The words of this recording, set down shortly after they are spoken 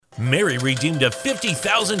Mary redeemed a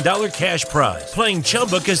 $50,000 cash prize playing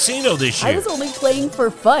Chumba Casino this year. I was only playing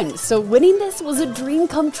for fun, so winning this was a dream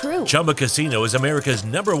come true. Chumba Casino is America's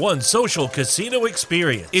 #1 social casino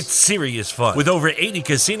experience. It's serious fun. With over 80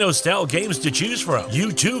 casino-style games to choose from,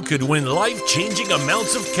 you too could win life-changing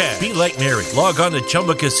amounts of cash. Be like Mary. Log on to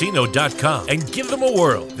ChumbaCasino.com and give them a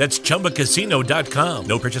whirl. That's ChumbaCasino.com.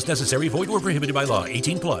 No purchase necessary. Void where prohibited by law.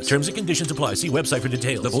 18 plus. Terms and conditions apply. See website for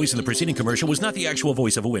details. The voice in the preceding commercial was not the actual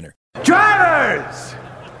voice of a winner. Drivers,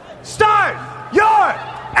 start your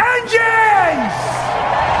engines!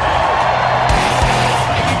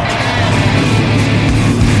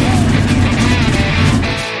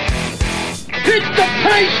 Hit the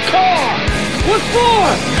pace car! What for?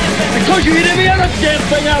 Because you hit every other damn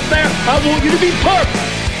thing out there, I want you to be perfect!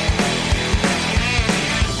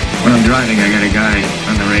 When I'm driving, I got a guy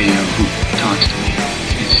on the radio who talks to me.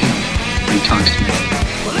 It's him. He talks to me.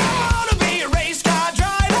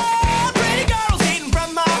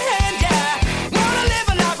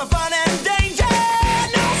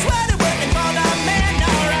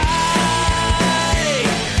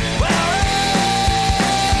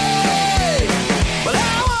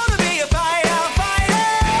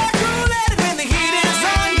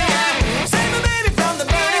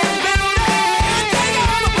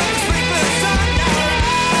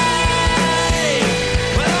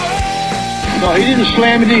 No, he didn't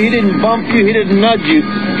slam you, he didn't bump you, he didn't nudge you,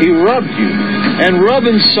 he rubbed you. And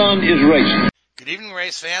rubbing, son, is racing. Good evening,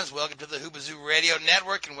 race fans. Welcome to the Hoobazoo Radio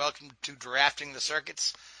Network, and welcome to Drafting the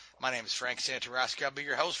Circuits. My name is Frank Santoroski. I'll be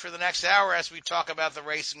your host for the next hour as we talk about the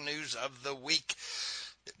racing news of the week.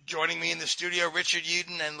 Joining me in the studio, Richard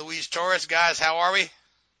Uden and Luis Torres. Guys, how are we?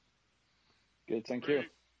 Good, thank you.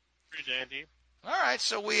 Good, Andy. All right,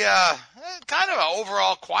 so we kind of an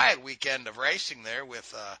overall quiet weekend of racing there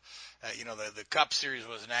with the Cup Series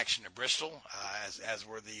was in action at Bristol, as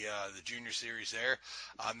were the Junior Series there.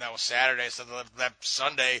 That was Saturday, so that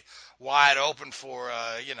Sunday wide open for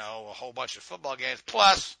a whole bunch of football games,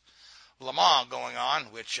 plus Le Mans going on,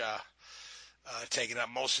 which taking up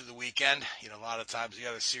most of the weekend. A lot of times the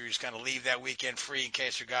other series kind of leave that weekend free in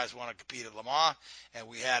case your guys want to compete at Le Mans, and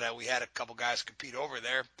we had a couple guys compete over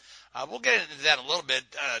there. We'll get into that a little bit.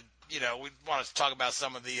 We want to talk about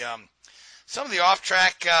some of the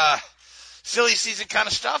off-track silly season kind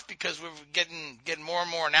of stuff because we're getting more and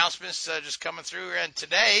more announcements just coming through. And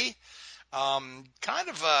today, not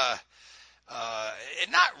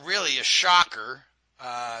really a shocker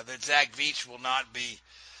that Zach Veach will not be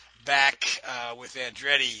back with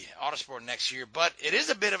Andretti Autosport next year, but it is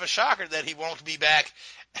a bit of a shocker that he won't be back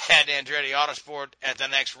at Andretti Autosport at the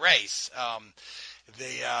next race.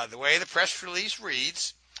 The way the press release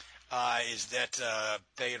reads is that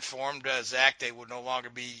they informed Zach they would no longer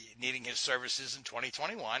be needing his services in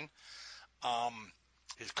 2021.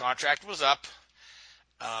 His contract was up,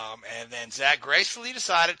 and then Zach gracefully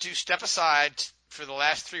decided to step aside for the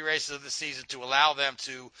last 3 races of the season to allow them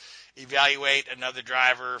to evaluate another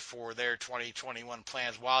driver for their 2021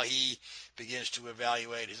 plans while he begins to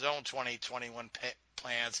evaluate his own 2021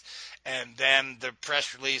 plans. And then the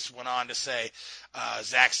press release went on to say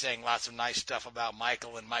Zach saying lots of nice stuff about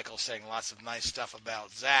Michael and Michael saying lots of nice stuff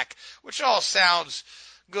about Zach, which all sounds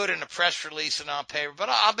good in a press release and on paper, but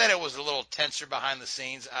I'll bet it was a little tenser behind the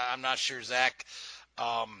scenes. I'm not sure Zach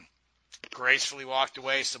gracefully walked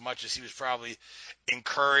away so much as he was probably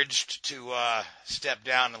encouraged to step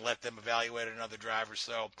down and let them evaluate another driver.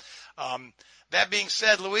 So that being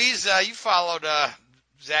said, Louise, you followed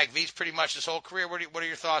Zach Veach pretty much his whole career. What are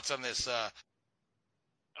your thoughts on this?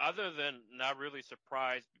 Other than not really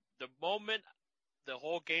surprised, the moment the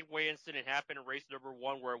whole Gateway incident happened in race number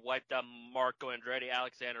 1 where it wiped out Marco Andretti,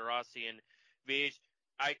 Alexander Rossi, and Veach,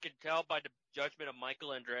 I could tell by the judgment of Michael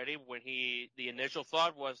Andretti when the initial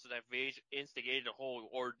thought was that Veach instigated a whole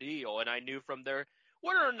ordeal, and I knew from there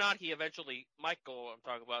whether or not he eventually, Michael I'm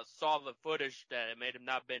talking about, saw the footage that it made him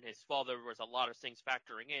not been his fault. There was a lot of things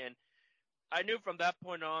factoring in. I knew from that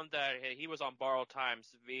point on that he was on borrowed time.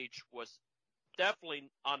 Veach was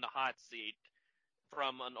definitely on the hot seat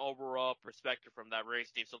from an overall perspective from that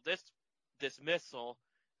race team. So this dismissal,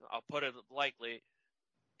 I'll put it lightly,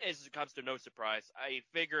 comes to no surprise. I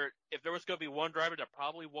figured if there was going to be one driver that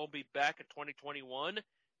probably won't be back in 2021,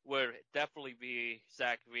 would definitely be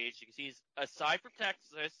Zach Veach, because he's, aside from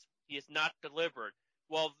Texas, he has not delivered.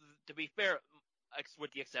 Well, to be fair,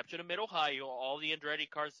 with the exception of Mid-Ohio, all the Andretti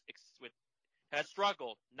cars has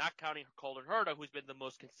struggled, not counting Colin Herta, who's been the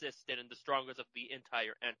most consistent and the strongest of the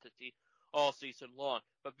entire entity all season long.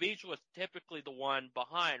 But Veach was typically the one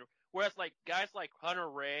behind, whereas like guys like Hunter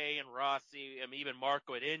Ray and Rossi and even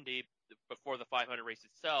Marco at Indy before the 500 race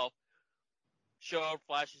itself, showed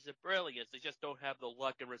flashes of brilliance. They just don't have the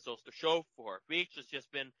luck and results to show for it. Veach has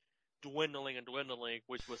just been dwindling,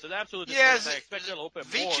 which was an absolute disappointment. I expected a little bit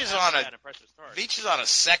more. Veach is on a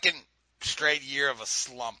second straight year of a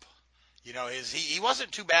slump. You know, he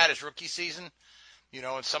wasn't too bad his rookie season. You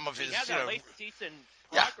know, and some of his he had that late season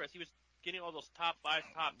progress. Yeah. He was getting all those top 5,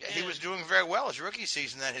 top 10. He was doing very well his rookie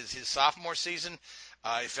season. Then his sophomore season,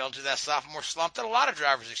 he fell into that sophomore slump that a lot of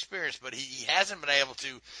drivers experience. But he hasn't been able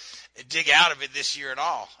to dig out of it this year at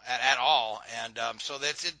all. And so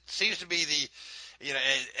it seems to be the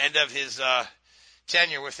end of his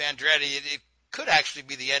tenure with Andretti. It could actually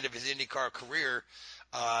be the end of his IndyCar career.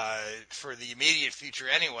 For the immediate future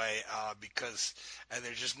anyway, because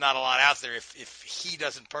there's just not a lot out there if he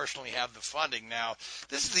doesn't personally have the funding. Now,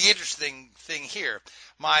 this is the interesting thing here.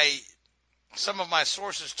 Some of my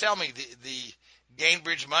sources tell me the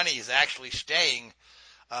Gainbridge money is actually staying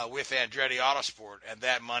with Andretti Autosport, and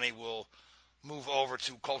that money will move over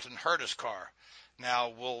to Colton Herta's car.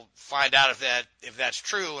 Now, we'll find out if that's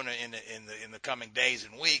true in the coming days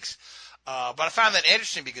and weeks. But I found that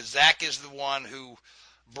interesting because Zach is the one who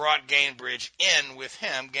brought Gainbridge in with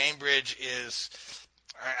him. Gainbridge is,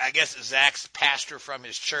 I guess, Zach's pastor from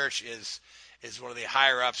his church is one of the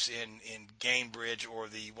higher ups in Gainbridge, or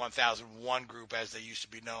the 1001 group as they used to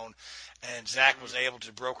be known. And Zach was able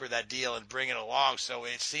to broker that deal and bring it along. So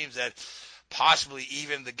it seems that possibly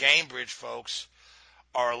even the Gainbridge folks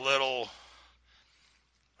are a little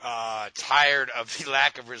tired of the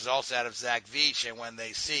lack of results out of Zach Veach, and when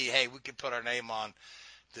they see, hey, we can put our name on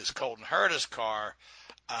this Colton Herta's car,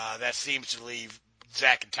 that seems to leave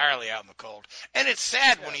Zach entirely out in the cold. And it's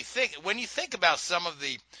sad when you think about some of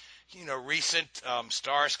the recent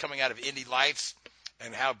stars coming out of Indy Lights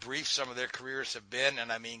and how brief some of their careers have been.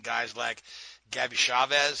 And I mean guys like Gabby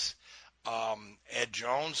Chavez, Ed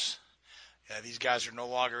Jones. These guys are no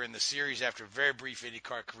longer in the series after very brief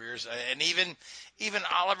IndyCar careers. And even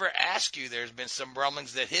Oliver Askew, there's been some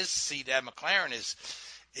rumblings that his seat at McLaren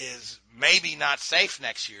is maybe not safe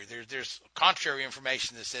next year. There's contrary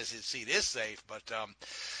information that says his seat is safe. But,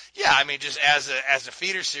 I mean, just as a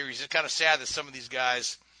feeder series, it's kind of sad that some of these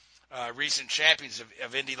guys, recent champions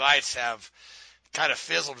of Indy Lights, have kind of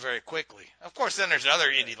fizzled very quickly. Of course, then there's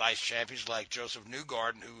other Indy Lights champions like Joseph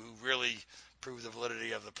Newgarden who really proved the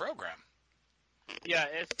validity of the program. Yeah,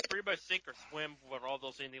 it's pretty much sink or swim with all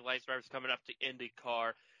those Indy Lights drivers coming up to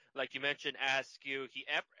IndyCar. Like you mentioned, Askew,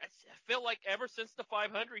 I feel like ever since the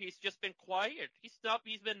 500, he's just been quiet. He's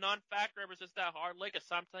been non-factor ever since that hard lick. And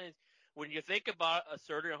sometimes when you think about a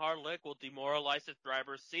certain hard lick will demoralize the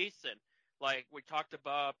driver's season. Like we talked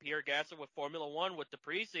about Pierre Gasly with Formula One with the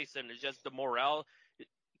preseason. It's just the morale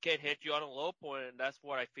can hit you on a low point, and that's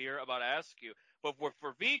what I fear about Askew. But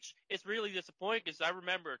for Veach, it's really disappointing because I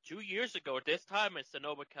remember 2 years ago at this time in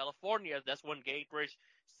Sonoma, California, that's when Gainbridge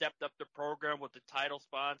stepped up the program with the title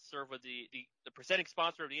sponsor, with the presenting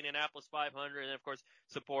sponsor of the Indianapolis 500, and of course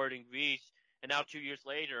supporting Veach. And now 2 years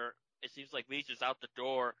later, it seems like Veach is out the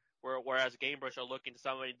door, whereas Gainbridge are looking to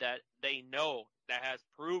somebody that they know that has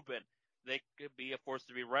proven they could be a force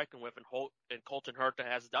to be reckoned with, and Colton Herta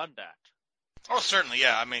has done that. Oh, certainly,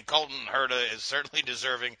 yeah. I mean, Colton Herta is certainly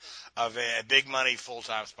deserving of a big money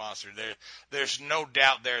full-time sponsor. There's no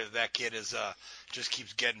doubt there that kid is just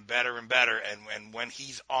keeps getting better and better, and when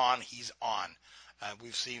he's on, he's on.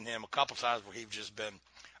 We've seen him a couple times where he's just been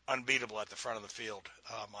unbeatable at the front of the field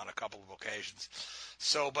on a couple of occasions.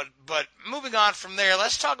 So, but moving on from there,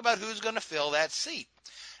 let's talk about who's going to fill that seat.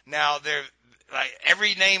 Now,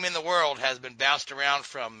 every name in the world has been bounced around,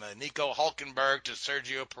 from Nico Hülkenberg to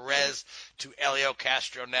Sergio Perez to Helio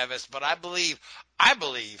Castroneves. But I believe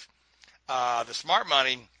the smart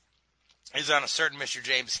money is on a certain Mr.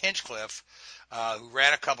 James Hinchcliffe, who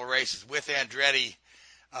ran a couple races with Andretti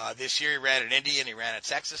this year. He ran at Indy and he ran at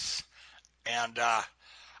Texas. And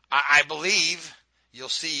I believe you'll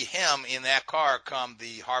see him in that car come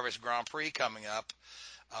the Harvest Grand Prix coming up.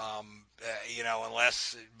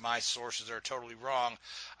 Unless my sources are totally wrong,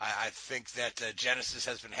 I think that Genesis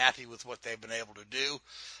has been happy with what they've been able to do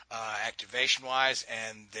activation-wise,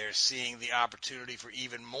 and they're seeing the opportunity for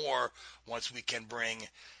even more once we can bring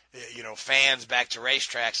fans back to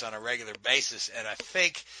racetracks on a regular basis. And I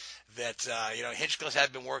think that Hinchcliffe has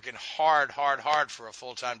been working hard for a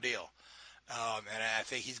full-time deal. And I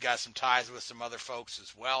think he's got some ties with some other folks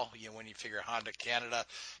as well. When you figure Honda Canada,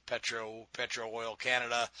 Petro Oil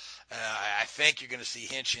Canada, I think you're going to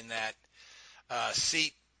see Hinch in that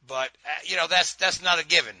seat. But that's not a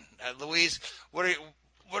given. Louise, what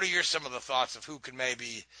are some of the thoughts of who can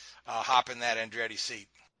maybe hop in that Andretti seat?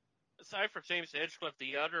 Aside from James Hinchcliffe,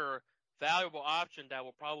 the other valuable option that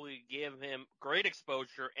will probably give him great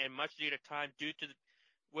exposure and much needed time due to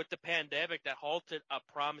with the pandemic that halted a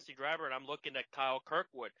promising driver. And I'm looking at Kyle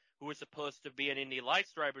Kirkwood, who was supposed to be an Indy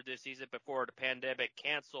Lights driver this season before the pandemic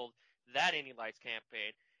canceled that Indy Lights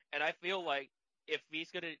campaign. And I feel like if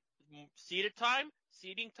he's going to seating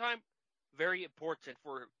time, very important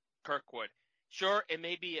for Kirkwood. Sure, it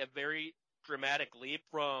may be a very dramatic leap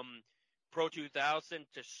from Pro 2000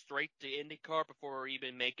 to straight to IndyCar before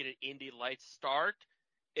even making an Indy Lights start.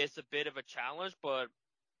 It's a bit of a challenge, but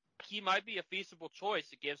he might be a feasible choice.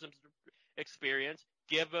 It gives him experience,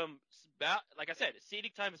 like I said,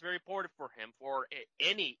 seating time is very important for him, for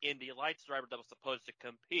any Indy Lights driver that was supposed to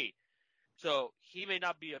compete. So he may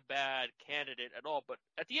not be a bad candidate at all, but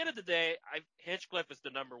at the end of the day, Hinchcliffe is the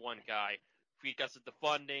number one guy because of the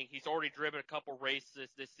funding. He's already driven a couple races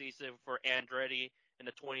this season for Andretti in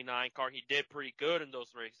the 29 car. He did pretty good in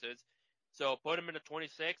those races. So put him in the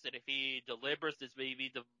 26, and if he delivers, this may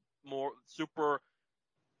be the more super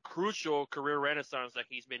crucial career renaissance that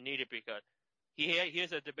he's been needed, because he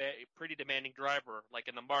is a pretty demanding driver, like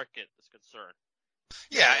in the market is concerned.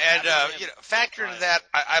 Yeah, and factor into that,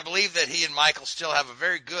 I believe that he and Michael still have a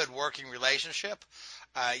very good working relationship.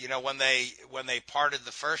 When they parted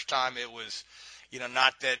the first time, it was,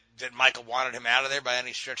 not that Michael wanted him out of there by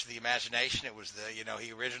any stretch of the imagination. It was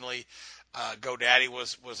he originally, GoDaddy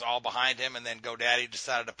was all behind him, and then GoDaddy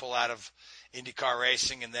decided to pull out of IndyCar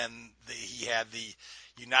racing, and then he had the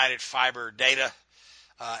United Fiber Data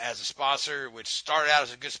as a sponsor, which started out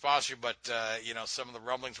as a good sponsor, but some of the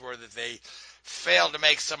rumblings were that they failed to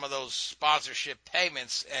make some of those sponsorship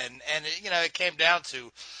payments, and it came down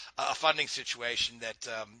to a funding situation that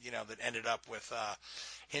that ended up with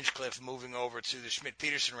Hinchcliffe moving over to the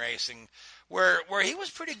Schmidt-Peterson Racing, where he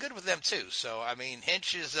was pretty good with them too. So I mean,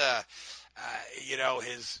 Hinch is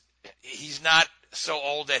he's not so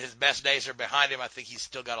old that his best days are behind him. I think he's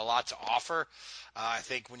still got a lot to offer. I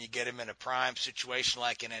think when you get him in a prime situation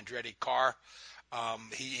like an Andretti car,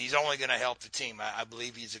 he's only going to help the team. I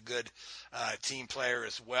believe he's a good team player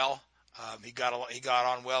as well. He got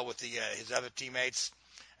on well with his other teammates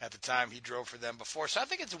at the time he drove for them before. So I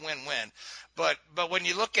think it's a win-win. But when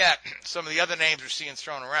you look at some of the other names we're seeing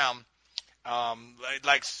thrown around,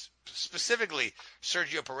 like specifically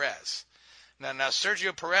Sergio Perez. Now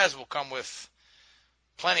Sergio Perez will come with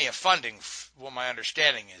plenty of funding, what my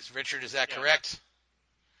understanding is. Richard, is that correct?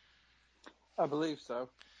 I believe so.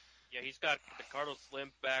 Yeah, he's got the Carlos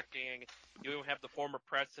Slim backing. You even have the former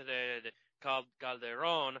president,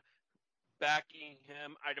 Calderon, backing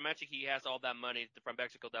him. I'd imagine he has all that money from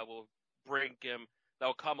Mexico that will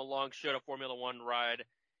come along should a Formula One ride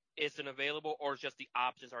isn't available, or just the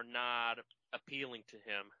options are not appealing to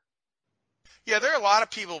him. Yeah, there are a lot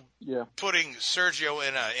of people putting Sergio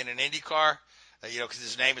in an Indy car, because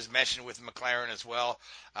his name is mentioned with McLaren as well.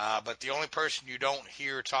 But the only person you don't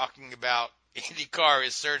hear talking about IndyCar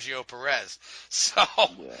is Sergio Perez. So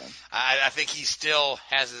I think he still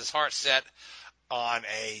has his heart set on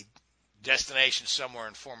a destination somewhere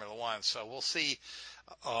in Formula One. So we'll see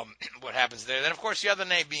what happens there. Then, of course, the other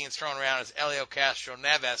name being thrown around is Helio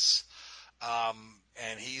Castroneves.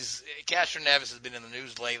 And Castro Neves has been in the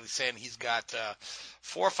news lately saying he's got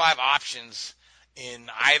 4 or 5 options in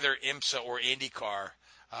either IMSA or IndyCar.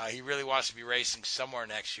 He really wants to be racing somewhere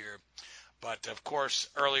next year. But, of course,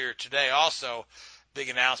 earlier today also, big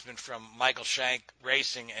announcement from Michael Shank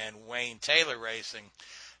Racing and Wayne Taylor Racing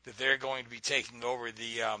that they're going to be taking over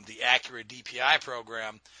the Acura DPI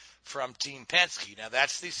program from Team Penske. Now,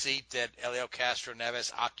 that's the seat that Helio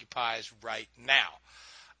Castroneves occupies right now.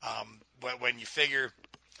 But when you figure,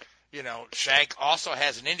 Shank also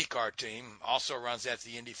has an IndyCar team, also runs at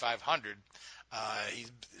the Indy 500.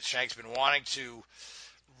 Shank's been wanting to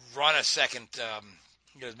run a second,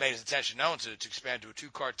 has made his intention known to expand to a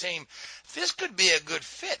 2-car team. This could be a good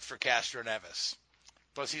fit for Castroneves.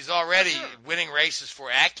 Plus, he's already winning races for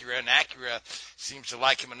Acura, and Acura seems to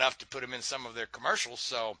like him enough to put him in some of their commercials,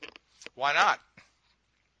 so why not?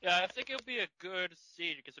 Yeah, I think it'll be a good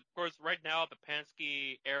seed because, of course, right now the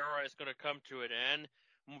Penske era is going to come to an end,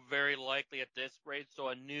 very likely at this rate. So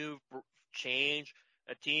a new change,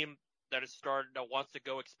 a team that has started that wants to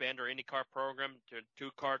go expand their IndyCar program to a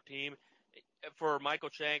 2-car team. For Michael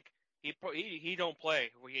Shank, he don't play.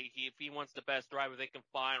 If he wants the best driver they can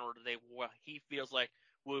find, or he feels like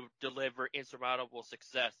will deliver insurmountable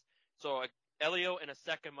success. So Helio in a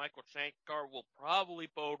second Michael Shank car will probably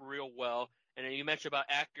bode real well. And then you mentioned about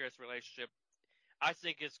Acura's relationship. I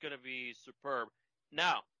think it's going to be superb.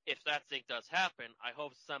 Now, if that thing does happen, I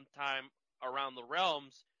hope sometime around the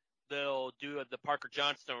realms, they'll do the Parker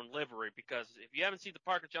Johnstone livery, because if you haven't seen the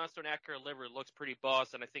Parker Johnstone Acura livery, it looks pretty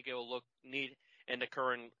boss, and I think it will look neat in the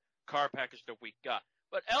current car package that we got.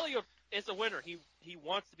 But Elio is a winner. He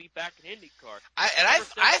wants to be back in IndyCar. I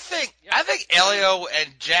think Elio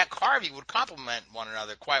and Jack Harvey would complement one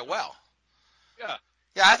another quite well. Yeah.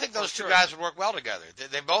 Yeah, I think those two guys would work well together.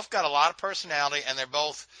 They both got a lot of personality, and they're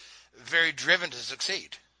both very driven to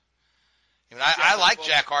succeed. I mean, I like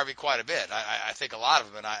Jack Harvey quite a bit. I think a lot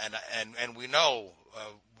of him, and we know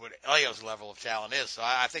what Elio's level of talent is. So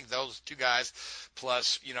I think those two guys,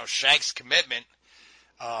 plus Shank's commitment,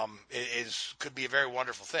 could be a very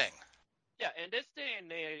wonderful thing. Yeah, in this day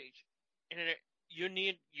and age, you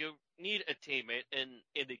need a teammate in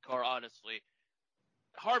IndyCar. Honestly,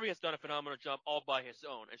 Harvey has done a phenomenal job all by his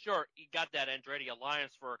own, and sure, he got that Andretti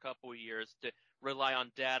alliance for a couple of years to rely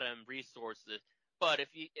on data and resources. But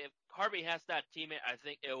if Harvey has that teammate, I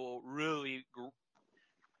think it will really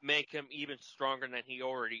make him even stronger than he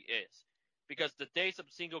already is. Because the days of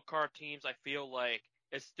single car teams, I feel like,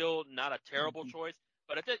 is still not a terrible choice.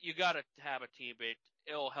 But I think you got to have a teammate.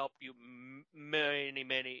 It'll help you many,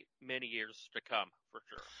 many, many years to come, for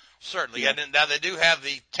sure. Certainly. Yeah. And now they do have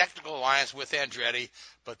the technical alliance with Andretti,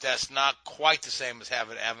 but that's not quite the same as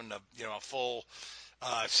having a full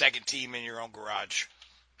second team in your own garage.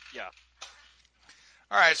 Yeah.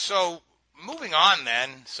 All right, so moving on then.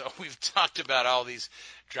 So we've talked about all these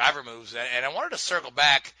driver moves, and I wanted to circle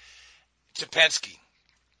back to Penske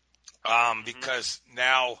because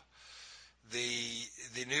now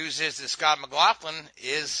the news is that Scott McLaughlin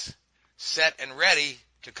is set and ready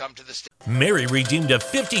to come to the stage. Mary redeemed a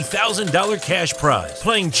 $50,000 cash prize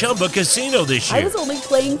playing Chumba Casino this year. I was only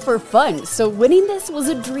playing for fun, so winning this was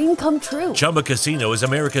a dream come true. Chumba Casino is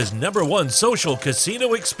America's #1 social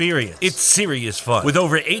casino experience. It's serious fun. With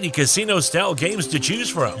over 80 casino-style games to choose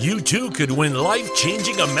from, you too could win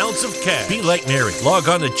life-changing amounts of cash. Be like Mary. Log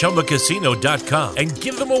on to ChumbaCasino.com and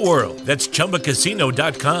give them a whirl. That's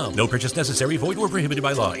ChumbaCasino.com. No purchase necessary. Void where prohibited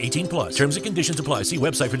by law. 18+. Terms and conditions apply. See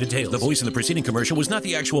website for details. The voice in the preceding commercial was not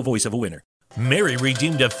the actual voice of a winner. Mary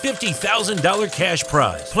redeemed a $50,000 cash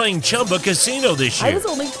prize playing Chumba Casino this year. I was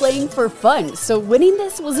only playing for fun, so winning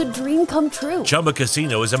this was a dream come true. Chumba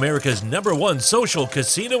Casino is America's #1 social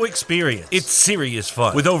casino experience. It's serious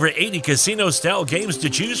fun. With over 80 casino-style games to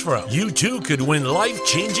choose from, you too could win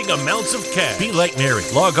life-changing amounts of cash. Be like Mary.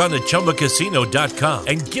 Log on to ChumbaCasino.com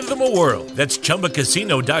and give them a whirl. That's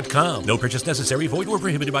ChumbaCasino.com. No purchase necessary. Void where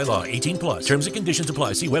prohibited by law. 18+. Terms and conditions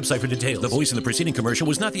apply. See website for details. The voice in the preceding commercial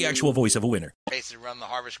was not the actual voice of a winner. To run the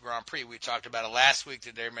Harvest Grand Prix. We talked about it last week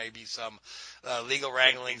that there may be some legal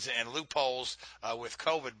wranglings and loopholes with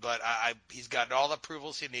COVID, but he's gotten all the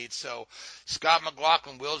approvals he needs. So Scott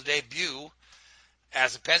McLaughlin will debut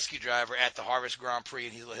as a Penske driver at the Harvest Grand Prix,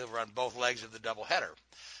 and he'll run both legs of the doubleheader.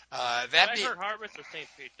 I heard Harvest or St.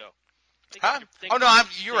 Pete, though. Huh? Oh, no,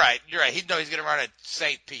 you're right. You're right. He's going to run at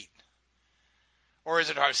St. Pete. Or is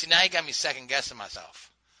it Harvest? See, now you got me second-guessing myself.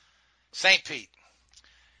 St. Pete.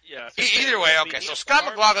 Yeah, either way, okay. So Scott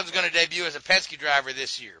McLaughlin's going to debut as a Penske driver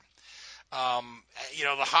this year. The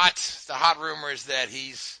hot rumor is that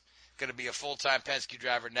he's going to be a full-time Penske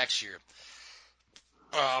driver next year.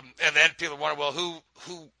 And then people wonder, well,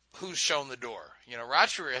 who's shown the door?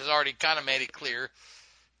 Roger has already kind of made it clear.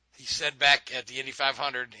 He said back at the Indy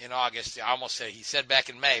 500 in August, I almost said he said back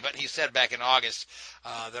in May, but he said back in August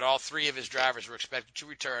that all three of his drivers were expected to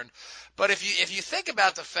return. But if you think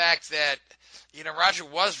about the fact that Roger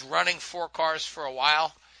was running 4 cars for a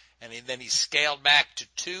while, and then he scaled back to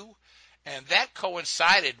 2, and that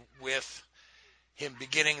coincided with him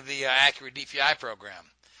beginning the Acura DPI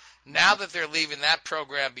program. Now that they're leaving that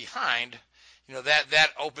program behind,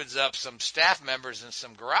 that opens up some staff members and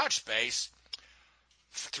some garage space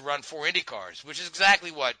to run 4 Indy cars, which is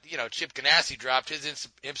exactly what, Chip Ganassi dropped his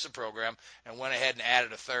IMSA program and went ahead and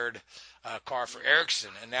added a 3rd car for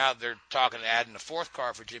Ericsson, and now they're talking to adding a 4th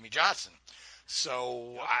car for Jimmy Johnson.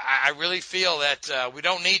 So I really feel that we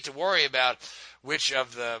don't need to worry about which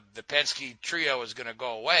of the Penske trio is going to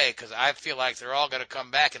go away, because I feel like they're all going to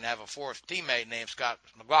come back and have a 4th teammate named Scott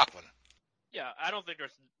McLaughlin. Yeah, I don't think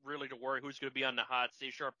there's really to worry who's going to be on the hot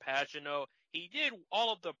seat. Sure, Pagano,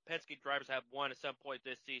 all of the Penske drivers have won at some point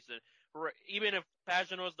this season. Even if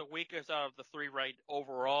Pagano is the weakest out of the 3 right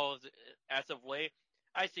overall as of late,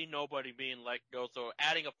 I see nobody being let go. So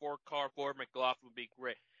adding a 4th car for McLaughlin would be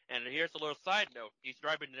great. And here's a little side note. He's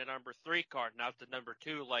driving the number 3 car, not the number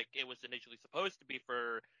 2 like it was initially supposed to be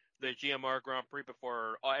for the GMR Grand Prix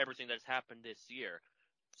before everything that's happened this year.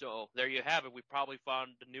 So there you have it. We probably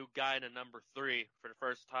found the new guy in the number 3 for the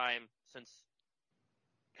first time since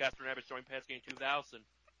Casper Evans joined Penske in 2000.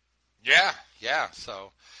 Yeah.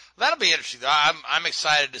 So that'll be interesting. I'm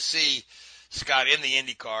excited to see Scott in the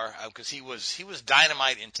IndyCar because he was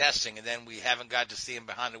dynamite in testing, and then we haven't got to see him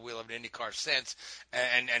behind the wheel of an IndyCar since.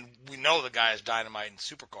 And we know the guy is dynamite in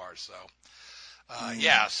supercars. So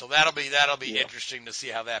so that'll be interesting to see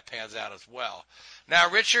how that pans out as well. Now,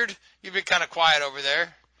 Richard, you've been kind of quiet over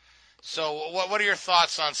there. So what are your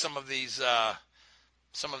thoughts on some of these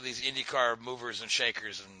IndyCar movers and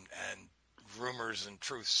shakers and rumors and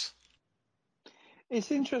truths? It's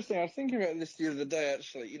interesting. I was thinking about this the other day,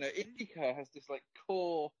 actually. You know, IndyCar has this, like,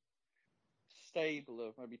 core stable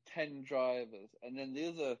of maybe 10 drivers, and then the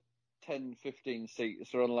other 10, 15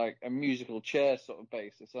 seats are on, like, a musical chair sort of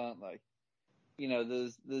basis, aren't they? You know,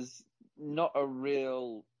 there's not a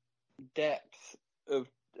real depth of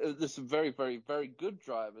there's some very, very, very good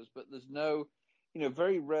drivers, but there's no, you know,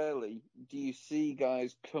 very rarely do you see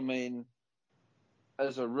guys come in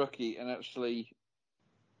as a rookie and actually,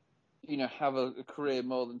 you know, have a career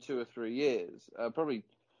more than 2 or 3 years. Probably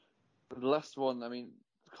the last one, I mean,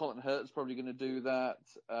 Colin Hurt's probably going to do that.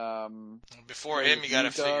 Before him, you got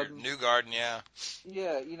to figure Newgarden, yeah.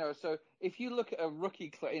 Yeah, you know, so if you look at a rookie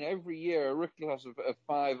class, you know, every year a rookie class of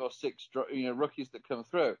 5 or 6, you know, rookies that come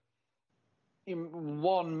through,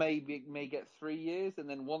 one may get 3 years, and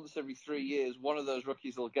then once every 3 years, one of those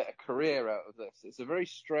rookies will get a career out of this. It's a very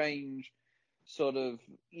strange sort of,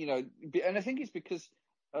 you know, and I think it's because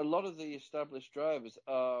a lot of the established drivers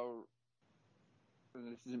are,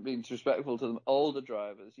 and this isn't being disrespectful to them, older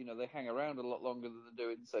drivers. You know, they hang around a lot longer than they do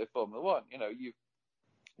in, say, Formula One. You know, you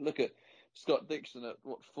look at Scott Dixon at,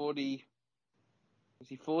 40? Is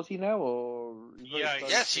he 40 now? Or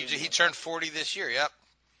yes, he turned 40 this year, yep.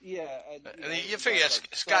 Yeah. And, you figure,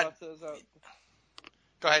 Scott...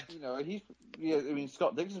 Go ahead. You know, I mean,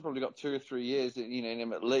 Scott Dixon's probably got 2 or 3 years, you know, in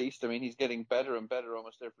him at least. I mean, he's getting better and better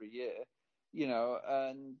almost every year. You know,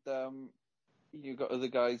 and you've got other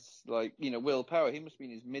guys like, you know, Will Power. He must be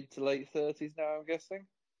in his mid to late 30s now, I'm guessing.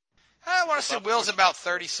 I want to say Will's about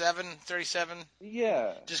 37.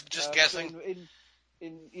 Yeah. Just guessing. So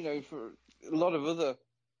in you know, for a lot of other,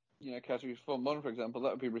 you know, categories, Formula 1, for example,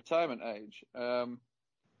 that would be retirement age.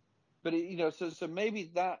 But, you know, so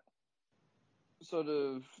maybe that sort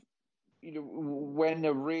of, you know, when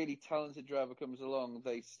a really talented driver comes along,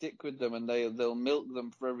 they stick with them and they'll milk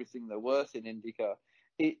them for everything they're worth in IndyCar.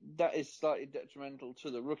 That is slightly detrimental to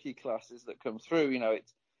the rookie classes that come through. You know,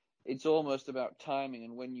 it's almost about timing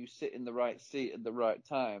and when you sit in the right seat at the right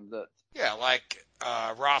time. That like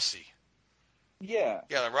Rossi. Yeah,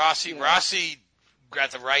 Rossi. You know, Rossi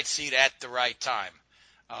got the right seat at the right time.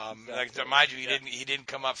 Exactly. Like, mind you, he didn't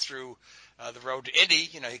come up through the road to Indy.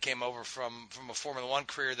 You know, he came over from a Formula One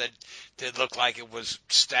career that did look like it was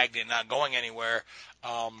stagnant, not going anywhere,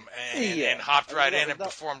 and hopped right in and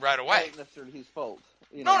performed right away. Not necessarily his fault.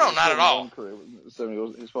 You know, no, not at all. Career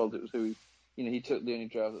wasn't his fault. It was who he took the only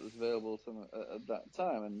driver that was available to him at that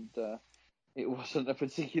time, and it wasn't a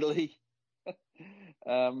particularly. It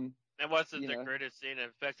wasn't the greatest scene. In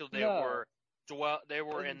fact, they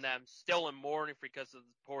were in them still in mourning because of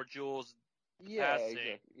poor Jules. Passing.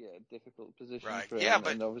 Exactly. Difficult position for him. Yeah,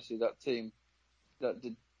 but and obviously that team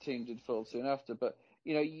did fall soon after. But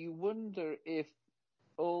you know, you wonder if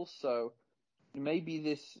also maybe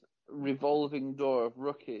this revolving door of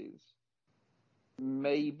rookies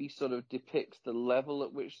maybe sort of depicts the level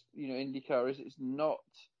at which, you know, IndyCar is. It's not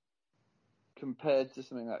compared to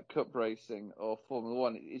something like Cup racing or Formula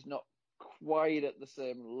One. It's not quite at the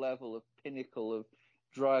same level of pinnacle of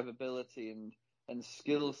drivability and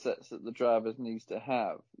skill sets that the drivers needs to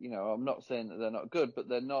have. You know, I'm not saying that they're not good, but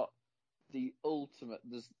they're not the ultimate.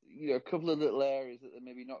 There's, you know, a couple of little areas that they're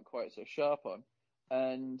maybe not quite so sharp on,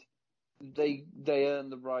 and they earn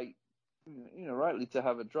the right, you know, rightly to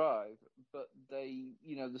have a drive, but they,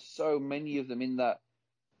 you know, there's so many of them in that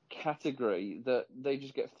category that they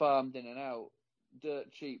just get farmed in and out,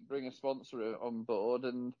 dirt cheap, bring a sponsor on board,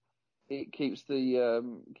 and it keeps the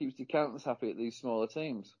accountants happy at these smaller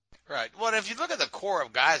teams. Right. Well, if you look at the core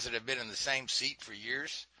of guys that have been in the same seat for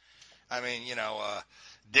years, I mean, you know,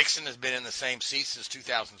 Dixon has been in the same seat since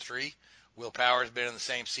 2003. Will Power has been in the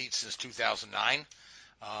same seat since 2009.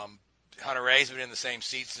 Hunter Ray's been in the same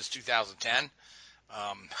seat since 2010.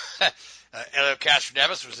 Elio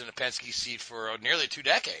Castroneves was in the Penske seat for nearly 2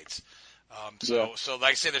 decades. So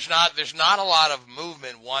like I say, there's not a lot of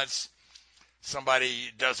movement once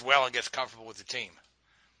somebody does well and gets comfortable with the team.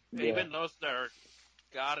 Yeah. Even those that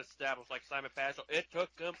got established, like Simon Pagenaud, it took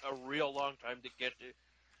him a real long time to get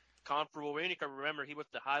comfortable. I can remember he was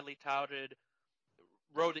the highly touted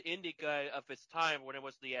rode the Indy guy of his time when it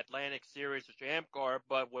was the Atlantic Series of Champ Car,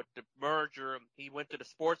 but with the merger, he went to the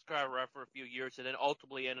sports car route for a few years and then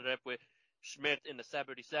ultimately ended up with Schmidt in the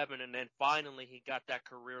 77, and then finally he got that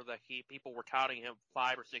career that people were touting him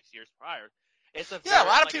 5 or 6 years prior. A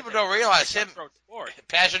lot of people don't realize him.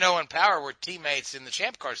 Pagenaud and Power were teammates in the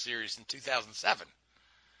Champ Car Series in 2007.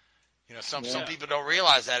 Some people don't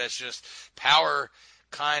realize that. It's just Power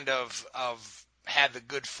kind of had the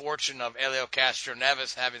good fortune of Helio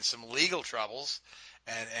Castroneves having some legal troubles,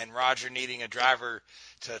 and Roger needing a driver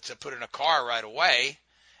to put in a car right away.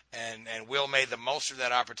 And Will made the most of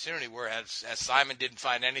that opportunity, whereas Simon didn't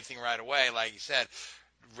find anything right away, like you said,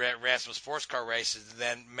 ran some sports car races,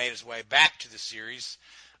 then made his way back to the series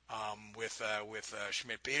with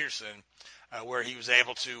Schmidt-Peterson, where he was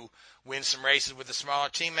able to win some races with the smaller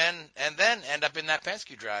team and then end up in that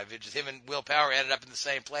Penske drive. It just him and Will Power ended up in the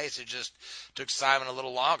same place. It just took Simon a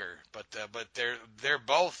little longer, but they're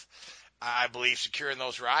both, I believe, securing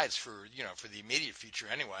those rides for the immediate future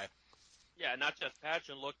anyway. Yeah, not just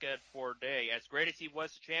Pageant. Look at Bourdais. As great as he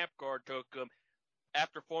was, the Champ Car took him,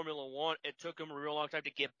 after Formula One, it took him a real long time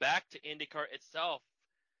to get back to IndyCar itself.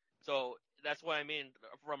 So that's what I mean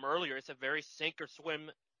from earlier. It's a very sink or swim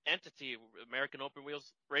entity. American Open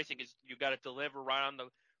Wheels Racing is you got to deliver right on the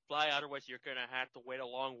fly. Otherwise, you're going to have to wait a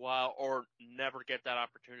long while or never get that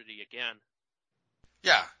opportunity again.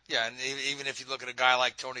 Yeah, and even if you look at a guy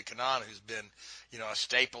like Tony Kanaan, who's been, a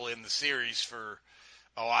staple in the series for,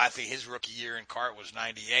 I think his rookie year in kart was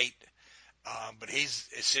 98. But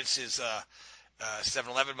since his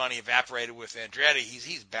 7-Eleven money evaporated with Andretti,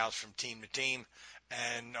 he's bounced from team to team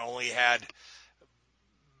and only had,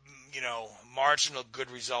 marginal good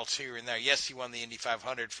results here and there. Yes, he won the Indy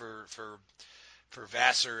 500 for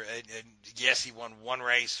Vassar, and yes, he won one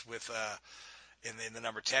race with in the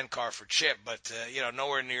number 10 car for Chip, but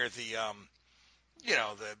nowhere near the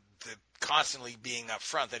the constantly being up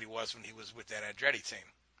front that he was when he was with that Andretti team.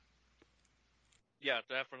 Yeah,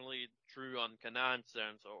 definitely true on Kanaan's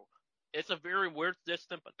end. So it's a very weird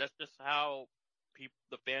system, but that's just how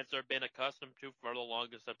the fans have been accustomed to for the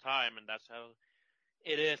longest of time, and that's how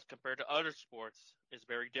it is compared to other sports. It's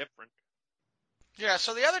very different. Yeah,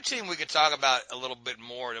 so the other team we could talk about a little bit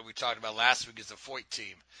more that we talked about last week is the Foyt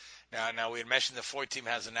team. Now we had mentioned the Foyt team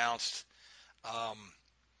has announced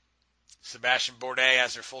Sebastian Bourdais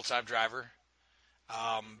as their full-time driver.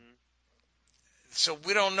 So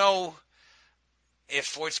we don't know if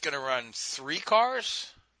Foyt's going to run 3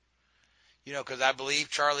 cars, because I believe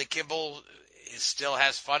Charlie Kimball still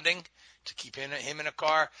has funding to keep him in a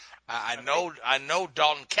car. I know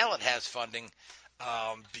Dalton Kellett has funding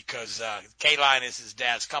because K-Line is his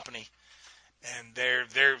dad's company, and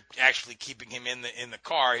they're actually keeping him in the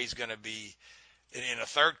car. He's going to be in a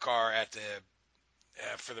 3rd car at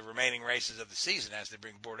for the remaining races of the season as they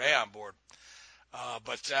bring Bourdais on board.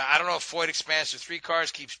 But I don't know if Foyt expands to 3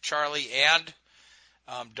 cars, keeps Charlie and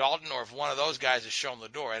Dalton, or if one of those guys is shown the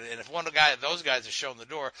door. And if one of those guys is shown the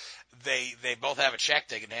door, they both have a check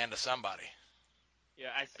they can hand to somebody. Yeah,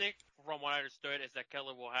 I think from what I understood is that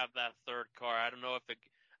Keller will have that 3rd car. I don't know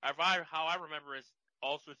how I remember is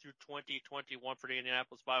also through 2021 for the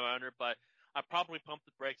Indianapolis 500, but I probably pumped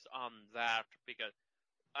the brakes on that because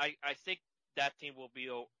I think that team will be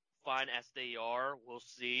fine as they are. We'll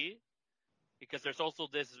see. Because there's also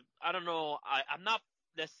this, I don't know, I'm not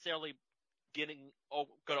necessarily going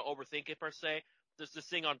to overthink it per se. There's this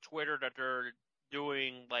thing on Twitter that they're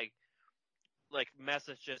doing like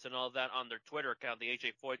messages and all that on their Twitter account, the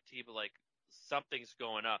AJ Foyt team, like something's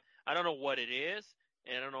going up. I don't know what it is,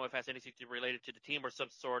 and I don't know if it has anything related to the team or some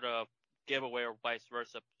sort of giveaway or vice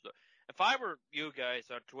versa. So if I were you guys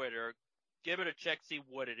on Twitter, give it a check, see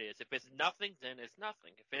what it is. If it's nothing, then it's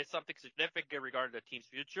nothing. If it's something significant regarding the team's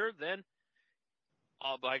future, then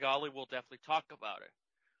by golly, we'll definitely talk about it.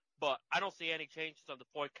 But I don't see any changes on the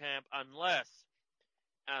Foyt camp unless,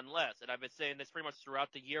 and I've been saying this pretty much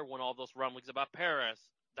throughout the year when all those rumblings about Perez,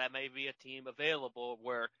 that may be a team available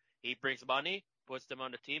where he brings money, puts them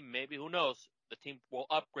on the team. Maybe, who knows, the team will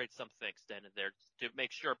upgrade some things then and there to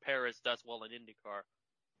make sure Perez does well in IndyCar.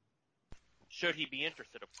 Should he be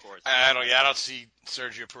interested, of course. I don't see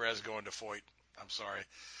Sergio Perez going to Foyt. I'm sorry.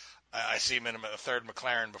 I see him in a 3rd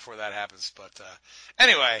McLaren before that happens, but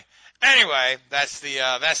anyway, that's the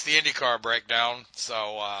IndyCar breakdown.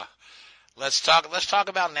 So let's talk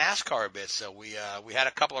about NASCAR a bit. So we had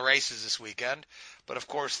a couple of races this weekend, but of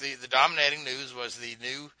course the dominating news was the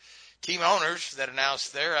new team owners that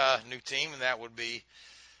announced their new team, and that would be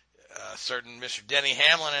certain Mr. Denny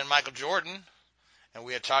Hamlin and Michael Jordan. And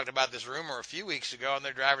we had talked about this rumor a few weeks ago, and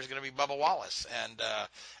their driver is going to be Bubba Wallace. And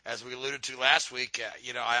as we alluded to last week,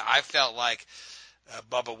 I felt like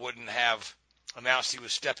Bubba wouldn't have announced he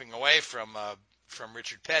was stepping away from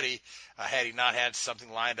Richard Petty had he not had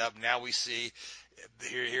something lined up. Now we see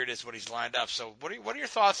here it is what he's lined up. So what are your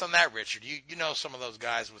thoughts on that, Richard? You know some of those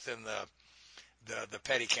guys within the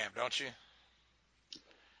Petty camp, don't you?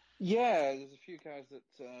 Yeah, there's a few guys that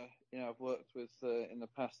I've worked with in the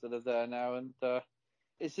past that are there now, and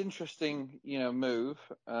it's interesting, move.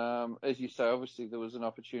 As you say, obviously there was an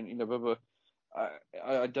opportunity. Bubba,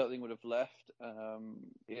 I don't think would have left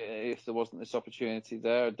if there wasn't this opportunity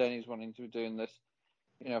there. Denny's wanting to be doing this,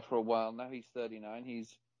 for a while now. He's 39.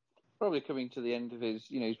 He's probably coming to the end of his.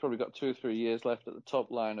 He's probably got 2 or 3 years left at the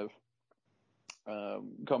top line of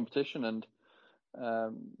competition, and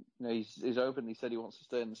he's openly said he wants to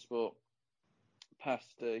stay in the sport past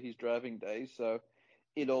his driving days. So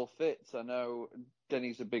it all fits. I know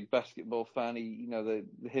Denny's a big basketball fan.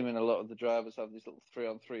 Him and a lot of the drivers have these little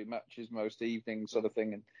 3-on-3 matches most evenings, sort of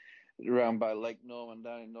thing, and around by Lake Norman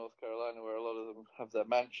down in North Carolina, where a lot of them have their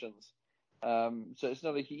mansions. So it's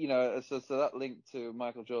not so that link to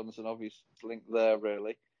Michael Jordan's an obvious link there,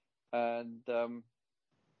 really. And I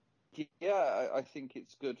think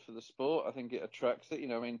it's good for the sport. I think it attracts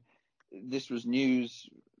it. This was news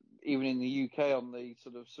even in the UK on the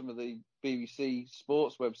sort of some of the BBC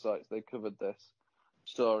sports websites. They covered this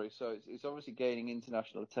story, so it's obviously gaining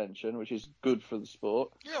international attention, which is good for the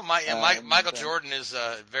sport. Michael Jordan is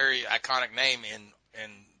a very iconic name in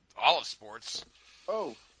all of sports.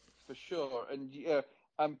 Oh, for sure, and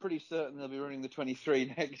I'm pretty certain they'll be running the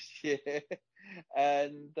 23 next year,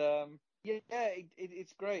 and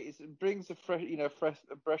it's great. It brings a fresh, a breath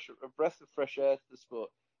of fresh air to the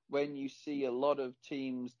sport when you see a lot of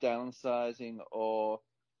teams downsizing or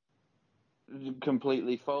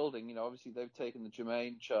completely folding. Obviously they've taken the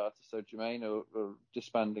Germain charter, so Germain are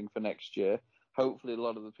disbanding for next year. Hopefully a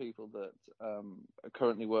lot of the people that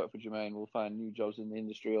currently work for Germain will find new jobs in the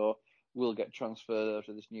industry or will get transferred over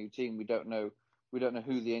to this new team. We don't know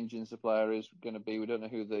who the engine supplier is going to be. We don't know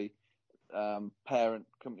who the parent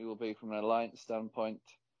company will be from an alliance standpoint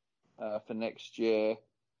for next year.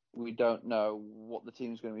 We don't know what the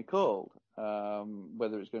team's going to be called,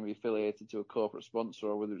 whether it's going to be affiliated to a corporate sponsor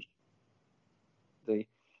or whether it's the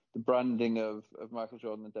branding of Michael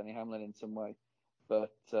Jordan and Denny Hamlin in some way.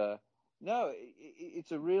 But no,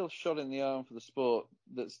 it's a real shot in the arm for the sport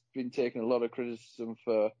that's been taking a lot of criticism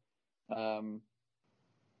for,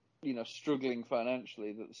 struggling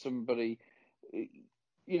financially. That somebody,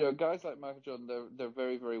 guys like Michael Jordan, they're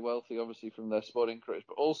very, very wealthy, obviously from their sporting careers,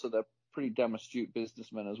 but also they're pretty damn astute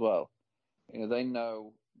businessmen as well. They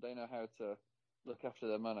know how to look after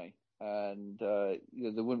their money, and they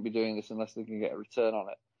wouldn't be doing this unless they can get a return on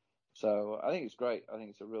it. So I think it's great. I think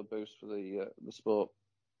it's a real boost for the sport.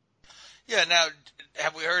 Yeah. Now,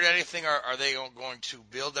 have we heard anything? Are they going to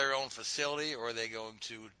build their own facility, or are they going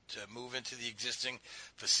to move into the existing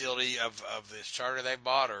facility of this charter they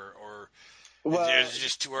bought, or is it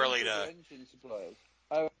just too early to? Engine suppliers.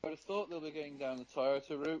 I would have thought they'll be going down the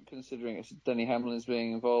Toyota route, considering it's Denny Hamlin's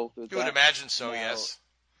being involved with that. You would imagine so, yes.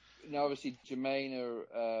 Now, obviously, Germain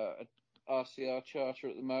are RCR charter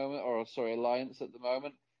at the moment, Alliance at the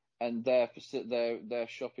moment, and their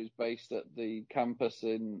shop is based at the campus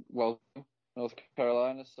in Welcome, North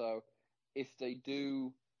Carolina. So if they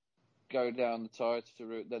do go down the Toyota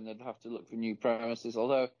route, then they'd have to look for new premises.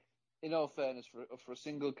 Although, in all fairness, for a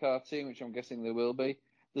single car team, which I'm guessing there will be,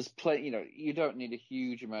 there's plenty. You don't need a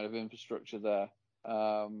huge amount of infrastructure there.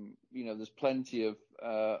 There's plenty of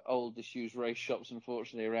old disused race shops,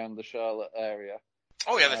 unfortunately, around the Charlotte area.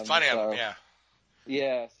 Oh yeah, there's plenty of them. Yeah.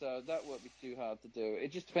 Yeah, so that won't be too hard to do.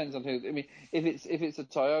 It just depends on who. I mean, if it's a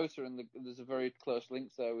Toyota and there's a very close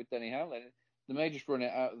link there with Denny Hamlin, they may just run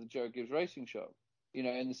it out of the Joe Gibbs Racing Shop.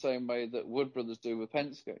 In the same way that Wood Brothers do with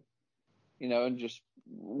Penske. And just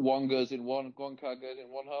one goes in one car goes in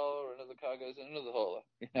one hauler, or another car goes in another hauler.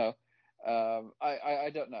 I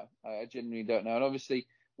don't know. I genuinely don't know. And obviously,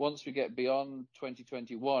 once we get beyond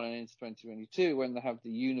 2021 and into 2022, when they have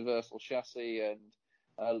the universal chassis and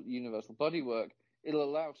universal bodywork, it'll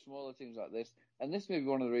allow smaller teams like this. And this may be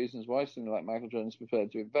one of the reasons why something like Michael Jordan is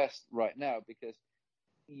prepared to invest right now, because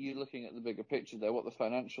you're looking at the bigger picture there, what the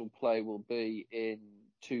financial play will be in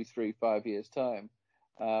 2, 3, 5 years' time.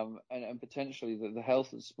 And potentially the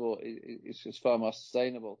health of the sport is just far more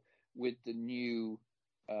sustainable with the new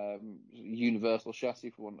universal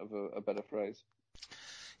chassis, for want of a better phrase.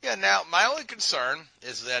 Yeah. Now, my only concern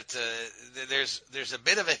is that there's a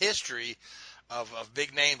bit of a history of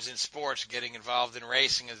big names in sports getting involved in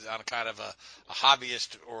racing on a kind of a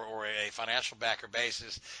hobbyist or a financial backer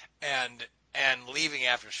basis, and leaving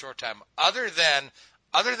after a short time. Other than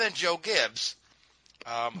Joe Gibbs,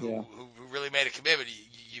 who really made a commitment.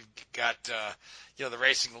 You've got, the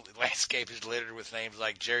racing landscape is littered with names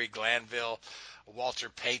like Jerry Glanville, Walter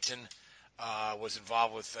Payton, was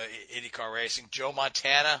involved with IndyCar racing. Joe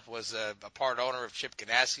Montana was a part owner of Chip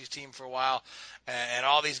Ganassi's team for a while, and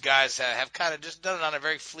all these guys have kind of just done it on a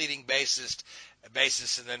very fleeting basis,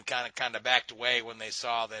 and then kind of backed away when they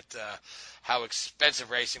saw that how expensive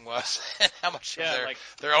racing was and how much of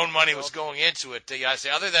their own money was going into it. I say,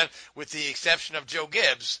 other than with the exception of Joe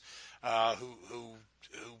Gibbs, who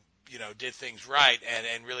did things right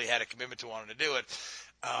and really had a commitment to wanting to do it.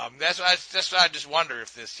 That's why I just wonder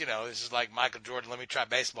if this is like Michael Jordan. Let me try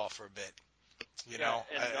baseball for a bit.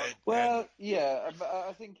 But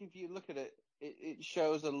I think if you look at it, it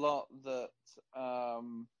shows a lot that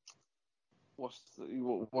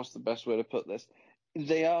what's the best way to put this?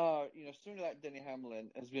 They are, somebody like Denny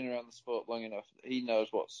Hamlin has been around the sport long enough. He knows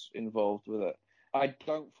what's involved with it. I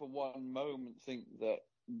don't for one moment think that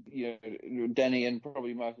Denny and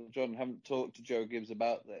probably Michael Jordan haven't talked to Joe Gibbs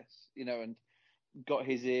about this, and got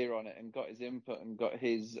his ear on it and got his input and got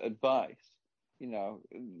his advice,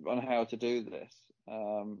 on how to do this.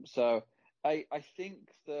 So I think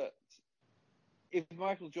that if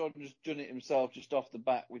Michael Jordan just done it himself just off the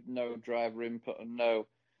bat with no driver input and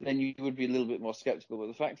then you would be a little bit more skeptical. But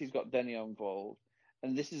the fact he's got Denny involved,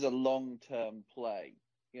 and this is a long-term play.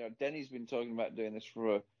 Denny's been talking about doing this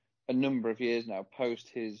for a number of years now, post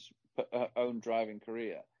his own driving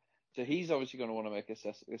career. So he's obviously going to want to make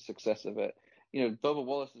a success of it. Bubba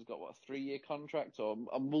Wallace has got, a 3-year contract or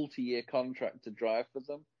a multi-year contract to drive for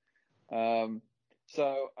them.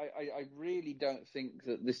 So I really don't think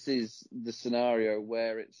that this is the scenario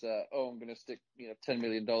where it's, I'm going to stick, $10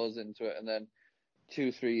 million into it and then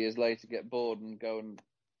 2-3 years later get bored and go and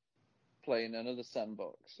play in another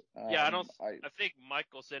sandbox. I think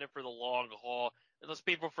Michael's in it for the long haul. And let's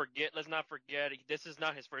not forget, this is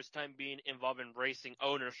not his first time being involved in racing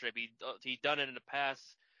ownership. He's done it in the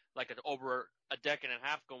past, like over a decade and a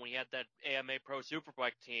half ago when he had that AMA Pro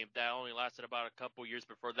Superbike team that only lasted about a couple years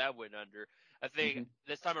before that went under. I think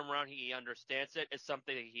this time around he understands it. It's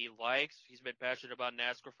something that he likes. He's been passionate about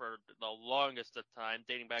NASCAR for the longest of time,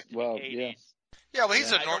 dating back to the 80s. Yeah, well,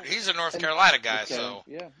 he's a North Carolina guy, so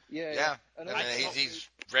yeah. And he's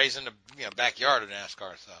raising the backyard of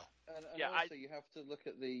NASCAR, so. And also you have to look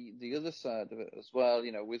at the other side of it as well.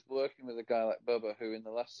 With working with a guy like Bubba, who in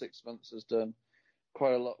the last 6 months has done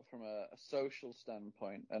quite a lot from a social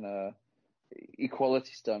standpoint and a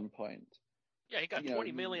equality standpoint. Yeah, he got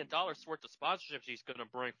 $20 million worth of sponsorships he's going to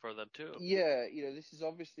bring for them too. Yeah, this is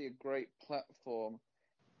obviously a great platform,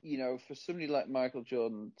 for somebody like Michael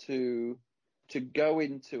Jordan to go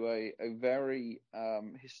into a very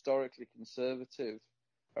historically conservative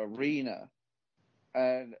arena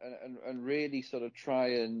and really sort of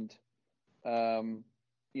try and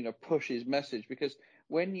push his message, because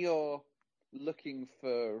when you're looking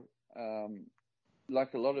for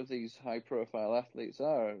like a lot of these high profile athletes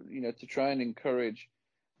are, to try and encourage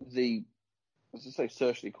the, as I say,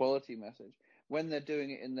 social equality message, when they're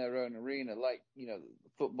doing it in their own arena, like,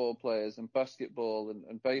 football players and basketball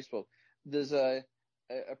and baseball, there's a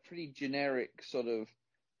pretty generic sort of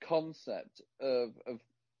concept of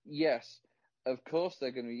yes, of course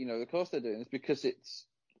they're going to, of course they're doing this because it's,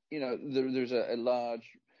 there's a large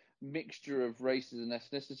mixture of races and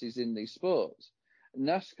ethnicities in these sports.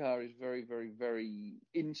 NASCAR is very, very, very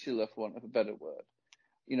insular, for want of a better word.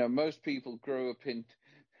 Most people grow up in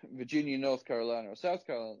Virginia, North Carolina, or South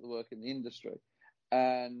Carolina that work in the industry,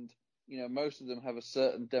 and most of them have a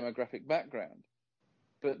certain demographic background.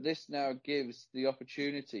 But this now gives the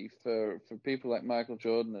opportunity for people like Michael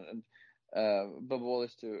Jordan and Bubba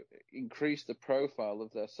Wallace to increase the profile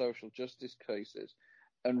of their social justice cases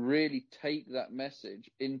and really take that message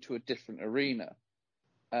into a different arena.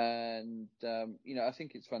 And, I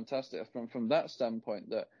think it's fantastic from that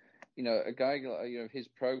standpoint that, a guy, his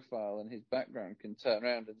profile and his background can turn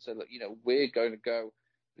around and say, look, we're going to go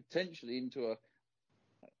potentially into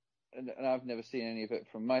and I've never seen any of it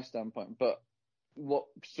from my standpoint, but what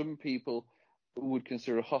some people would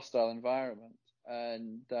consider a hostile environment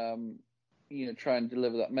and, try and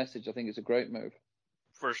deliver that message, I think is a great move.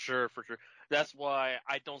 For sure. That's why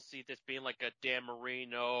I don't see this being like a Dan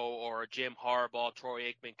Marino or a Jim Harbaugh, Troy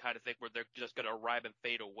Aikman kind of thing where they're just going to arrive and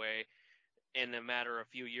fade away in a matter of a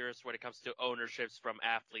few years when it comes to ownerships from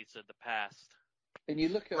athletes of the past. And you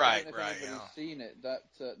look at, I don't know if anybody's seen it, that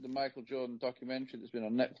the Michael Jordan documentary that's been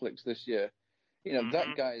on Netflix this year.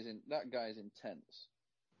 That guy is intense.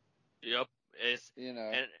 Yep.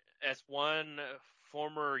 And as one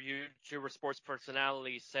former YouTuber sports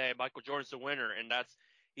personality said, Michael Jordan's a winner, and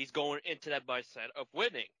he's going into that mindset of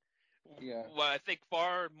winning. Yeah. Well, I think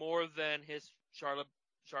far more than his Charlotte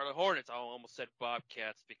Hornets. I almost said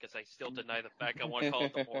Bobcats because I still deny the fact I want to call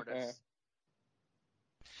it the Hornets.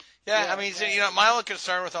 Yeah, I mean, my only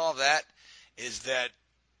concern with all of that is that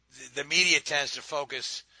the media tends to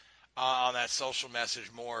focus on that social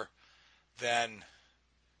message more than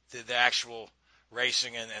the actual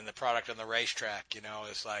racing and the product on the racetrack.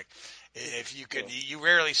 It's like if you could, you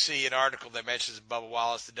rarely see an article that mentions Bubba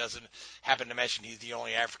Wallace that doesn't happen to mention he's the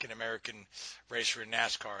only African American racer in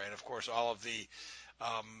NASCAR, and of course all of the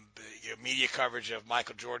media coverage of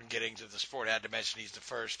Michael Jordan getting to the sport had to mention he's the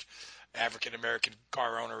first African American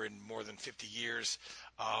car owner in more than 50 years.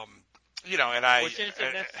 Which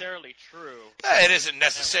isn't necessarily true. It isn't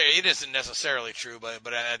necessarily true,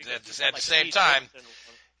 but at the same time,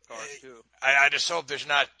 I just hope there's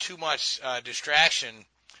not too much distraction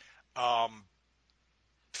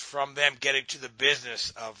from them getting to the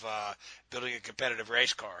business of building a competitive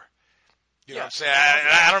race car. You know what I'm saying?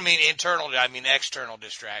 I don't mean internal, I mean external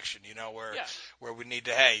distraction, where we need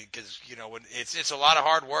to, because, when it's a lot of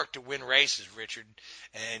hard work to win races, Richard,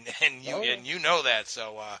 and you know that,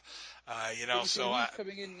 so, he's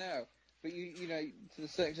coming in now, but to the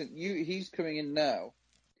same extent, he's coming in now,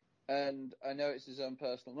 and I know it's his own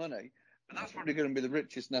personal money, but that's probably going to be the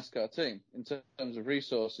richest NASCAR team in terms of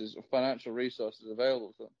resources, or financial resources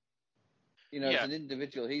available to them. As an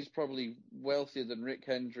individual, he's probably wealthier than Rick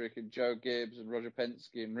Hendrick and Joe Gibbs and Roger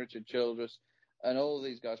Penske and Richard Childress and all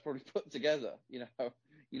these guys probably put together. You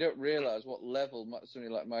don't realize what level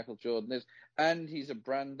somebody like Michael Jordan is. And he's a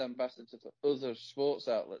brand ambassador for other sports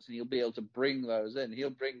outlets, and he'll be able to bring those in. He'll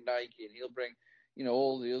bring Nike, and he'll bring,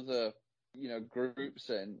 all the other, groups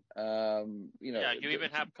in. You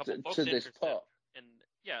even have a couple folks to this pot. And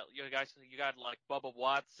you got like Bubba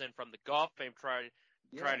Watson from the golf fame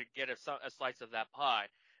trying to get a slice of that pie.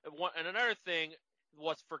 And another thing,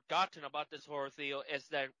 what's forgotten about this whole deal is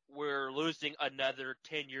that we're losing another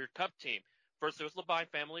 10-year Cup team. First it was Labine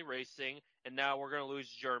Family Racing, and now we're going to lose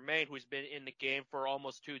Germain, who's been in the game for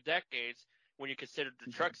almost 2 decades when you consider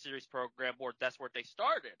the Truck Series program, or that's where they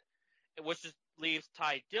started. Which just leaves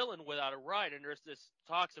Ty Dillon without a ride. And there's this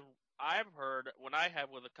talks of, I've heard when I have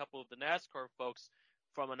with a couple of the NASCAR folks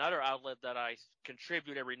from another outlet that I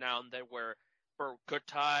contribute every now and then, where could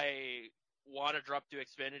Ty want to drop to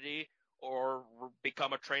Xfinity or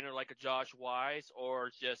become a trainer like a Josh Wise,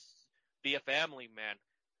 or just be a family man?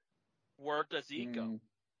 Where does he go?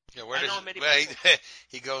 Yeah,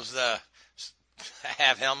 he goes the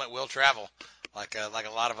have helmet will travel like a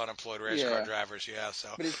lot of unemployed race car drivers. Yeah, so.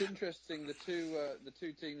 But it's interesting, the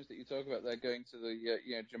two teams that you talk about, they're going to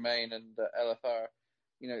the Germain and LFR.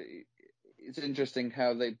 It's interesting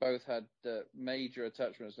how they both had major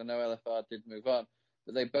attachments. I know LFR did move on,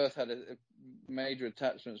 but they both had major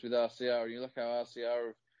attachments with RCR. And you look how RCR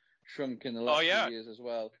have shrunk in the last few years as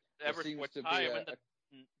well. Ever with Ty, when the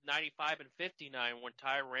 95 and 59, when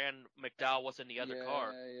Ty ran, McDowell was in the other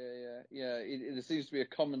car. Yeah. There seems to be a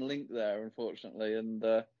common link there, unfortunately, and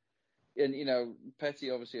Petty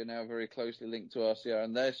obviously are now very closely linked to RCR,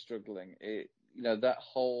 and they're struggling. That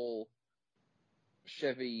whole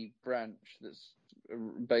Chevy branch that's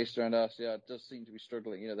based around RCR does seem to be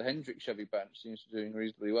struggling. The Hendrick Chevy branch seems to be doing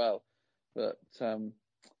reasonably well, but it's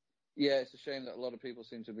a shame that a lot of people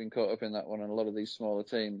seem to have been caught up in that one, and a lot of these smaller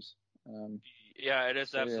teams. It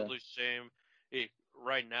is absolute shame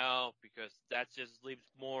right now, because that just leaves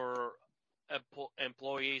more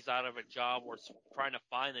employees out of a job or trying to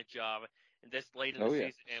find a job. And this late in the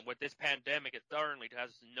season, and with this pandemic, it certainly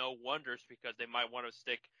does no wonders, because they might want to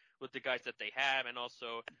stick with the guys that they have, and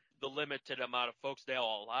also the limited amount of folks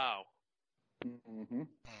they'll allow. Mm-hmm.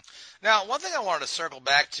 Now, one thing I wanted to circle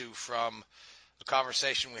back to from a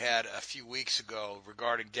conversation we had a few weeks ago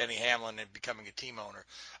regarding Denny Hamlin and becoming a team owner.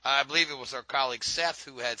 I believe it was our colleague Seth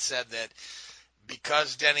who had said that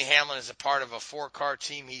because Denny Hamlin is a part of a 4-car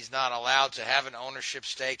team, he's not allowed to have an ownership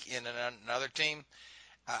stake in another team.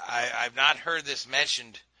 I've not heard this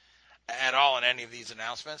mentioned at all in any of these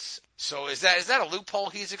announcements. So is that a loophole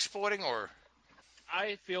he's exploiting, or?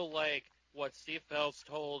 I feel like what Steve Phelps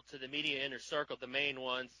told to the media inner circle, the main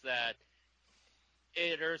ones, that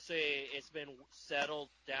it's been settled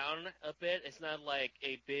down a bit. It's not like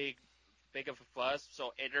a big of a fuss.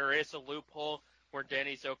 So there is a loophole where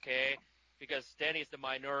Denny's okay, because Denny's the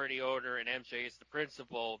minority owner and MJ is the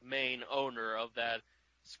principal main owner of that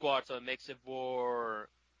squad, so it makes it more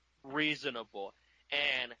reasonable.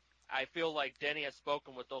 And I feel like Denny has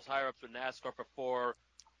spoken with those higher-ups with NASCAR before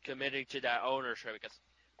committing to that ownership, because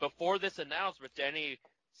before this announcement, Denny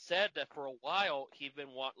said that for a while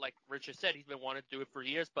like Richard said, he's been wanting to do it for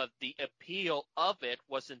years, but the appeal of it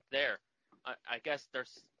wasn't there. I guess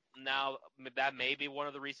there's now that may be one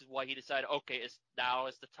of the reasons why he decided, okay, now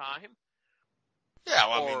is the time. Yeah,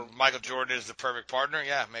 well, I mean, Michael Jordan is the perfect partner.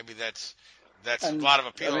 Yeah, maybe that's a lot of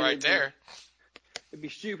appeal right there. It'd be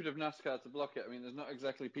stupid of NASCAR to block it. I mean, there's not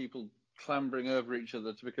exactly people clambering over each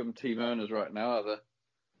other to become team owners right now, are there?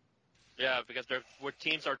 Yeah, because where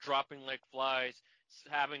teams are dropping like flies,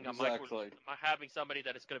 having having somebody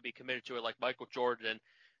that is going to be committed to it like Michael Jordan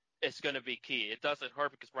is going to be key. It doesn't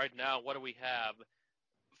hurt because right now, what do we have?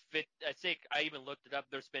 I think I even looked it up.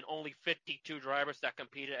 There's been only 52 drivers that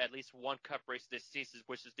competed at least one Cup race this season,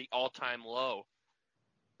 which is the all-time low.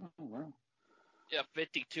 Oh, wow. Yeah,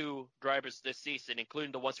 52 drivers this season,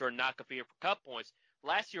 including the ones who are not competing for Cup points.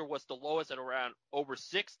 Last year was the lowest at around over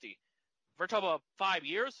 60. If we're talking about 5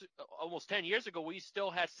 years, almost 10 years ago, we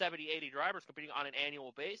still had 70, 80 drivers competing on an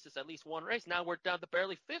annual basis, at least one race. Now we're down to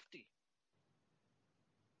barely 50.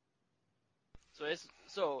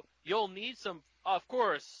 So you'll need some, of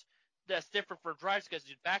course, that's different for drivers because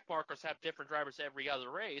back markers have different drivers every other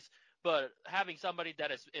race. But having somebody that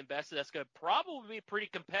is invested that's going to probably be pretty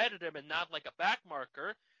competitive and not like a back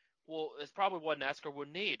marker, is probably what NASCAR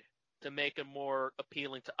would need to make it more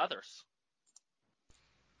appealing to others.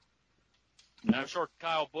 And I'm sure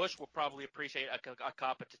Kyle Busch will probably appreciate a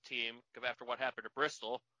competent team after what happened at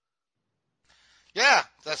Bristol. Yeah,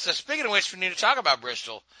 speaking of which, we need to talk about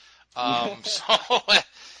Bristol.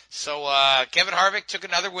 So Kevin Harvick took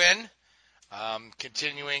another win,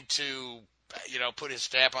 continuing to, put his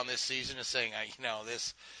stamp on this season and saying,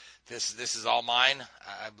 this is all mine.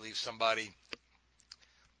 I believe somebody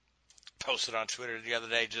posted on Twitter the other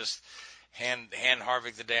day, just hand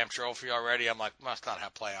Harvick the damn trophy already. I'm like, well, that's not how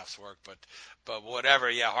playoffs work, but whatever.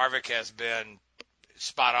 Yeah, Harvick has been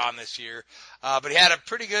spot on this year, but he had a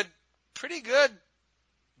pretty good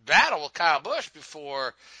battle with Kyle Busch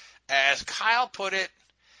before, as Kyle put it.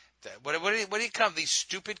 What do you come? These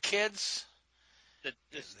stupid kids.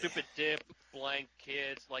 The stupid dip blank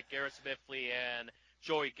kids like Garrett Smithley and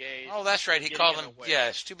Joey Gage. Oh, that's right. He called them,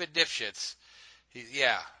 stupid dipshits.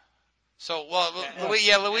 So,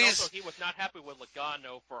 Louise. Also, he was not happy with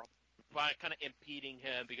Logano for kind of impeding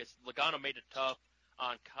him because Logano made it tough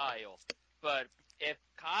on Kyle. But if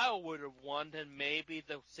Kyle would have won, then maybe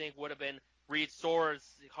the thing would have been Reed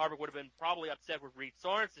Sorensen. Harvick would have been probably upset with Reed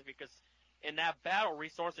Sorensen because in that battle,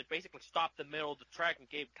 Reed Sorensen basically stopped the middle of the track and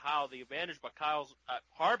gave Kyle the advantage, but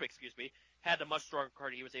Harvick, had a much stronger car.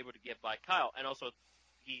 He was able to get by Kyle, and also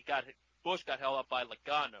Busch got held up by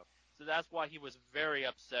Logano. So that's why he was very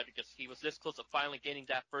upset because he was this close to finally getting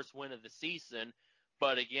that first win of the season.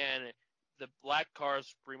 But again, the black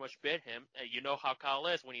cars pretty much bit him. And you know how Kyle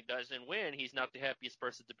is. When he doesn't win, he's not the happiest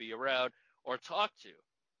person to be around or talk to.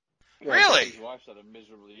 Yeah, really? His wife's had a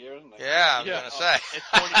miserable year, hasn't he? Yeah, I'm going to say. It's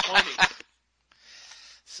 2020.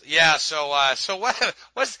 Yeah, so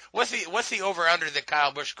what's the over-under that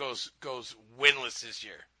Kyle Busch goes winless this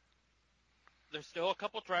year? There's still a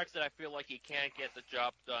couple tracks that I feel like he can't get the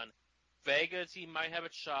job done. Vegas, he might have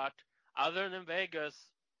a shot. Other than Vegas,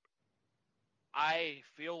 I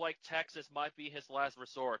feel like Texas might be his last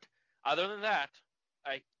resort. Other than that,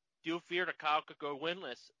 I do fear that Kyle could go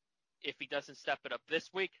winless if he doesn't step it up this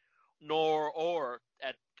week, or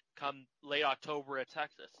at come late October at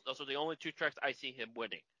Texas. Those are the only two tracks I see him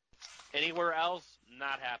winning. Anywhere else,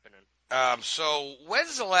 not happening. So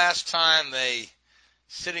when's the last time the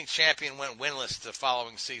sitting champion went winless the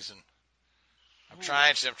following season? I'm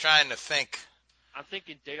trying to think. I'm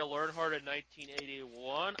thinking Dale Earnhardt in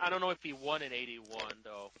 1981. I don't know if he won in 81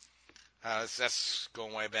 though. That's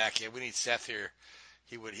going way back. Yeah, we need Seth here.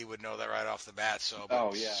 He would know that right off the bat. So,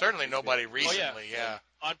 certainly nobody recently.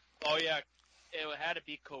 It had to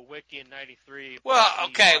be Kowicki in 93. Well,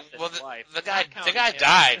 okay. Well, the guy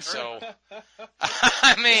died, so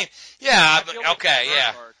I mean, yeah, okay,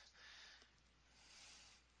 yeah.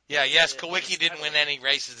 Yeah, yes, Kowicki didn't win any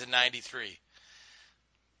races in 93.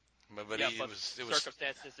 But it was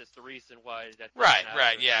circumstances is the reason why that.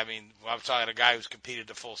 Right. Yeah, I mean, I'm talking a guy who's competed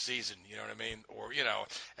the full season. You know what I mean? Or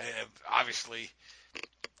obviously.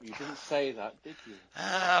 You didn't say that, did you?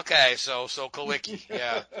 Okay, so Kowicki,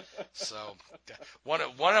 yeah. So one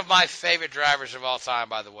of my favorite drivers of all time,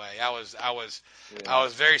 by the way. I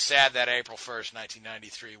was very sad that April 1st,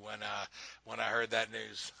 1993, when I heard that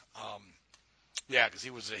news. Yeah, because he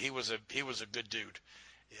was a good dude.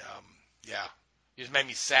 Yeah, he just made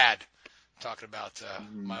me sad talking about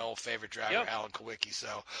my old favorite driver, Alan Kowicki.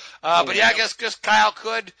 So, but yeah, I guess Kyle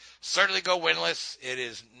could certainly go winless. It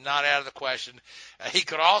is not out of the question. He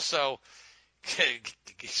could also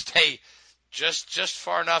stay just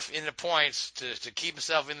far enough in the points to keep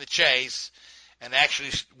himself in the chase and actually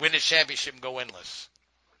win the championship and go winless.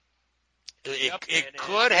 It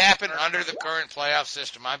could happen under the current playoff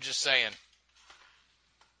system. I'm just saying.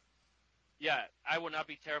 Yeah, I would not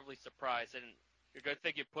be terribly surprised. And you're good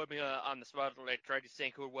thing you put me on the spot when I tried to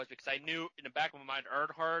think who it was, because I knew in the back of my mind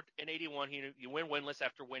Earnhardt in 81, he went winless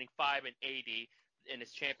after winning 5 in 80 in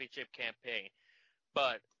his championship campaign.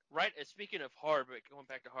 But speaking of Harvick, going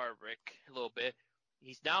back to Harvick a little bit,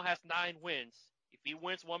 he now has 9 wins. If he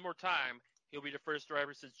wins one more time, he'll be the first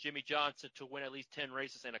driver since Jimmy Johnson to win at least 10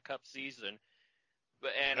 races in a Cup season.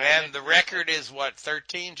 And the record is what,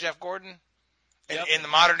 13, Jeff Gordon? Yep. In the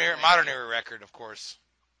modern era record, of course.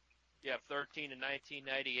 Yeah, 13 in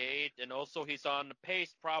 1998, and also he's on the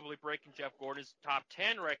pace, probably breaking Jeff Gordon's top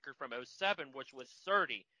 10 record from 07, which was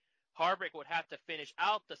 30. Harvick would have to finish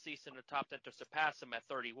out the season in the top 10 to surpass him at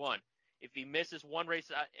 31. If he misses one race,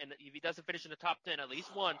 and if he doesn't finish in the top 10 at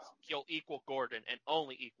least once, he'll equal Gordon, and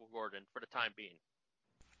only equal Gordon for the time being.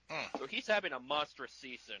 So he's having a monstrous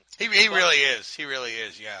season. He really is. He really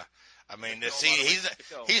is, yeah. I mean,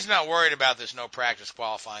 he's not worried about this no practice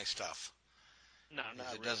qualifying stuff. No,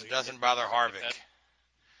 it doesn't bother Harvick.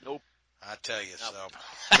 Nope. I tell you so.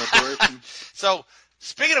 So,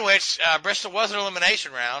 speaking of which, Bristol was an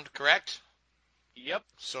elimination round, correct? Yep.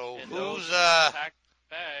 So and who's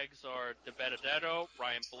bags are DiBenedetto,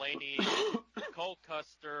 Ryan Blaney, Cole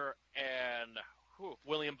Custer, and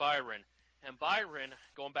William Byron. And Byron,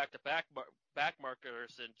 going back to back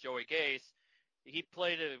markers and Joey Gase, he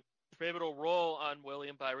played a pivotal role on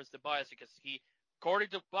William Byron's demise because according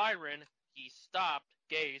to Byron, he stopped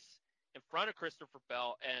Gase in front of Christopher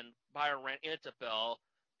Bell, and Byron ran into Bell,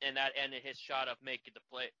 and that ended his shot of making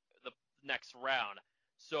the next round.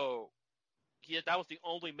 So that was the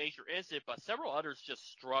only major incident, but several others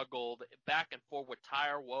just struggled back and forth with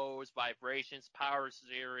tire woes, vibrations, power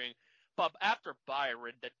steering. But after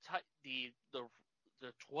Byron, the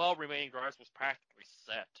 12 remaining drivers was practically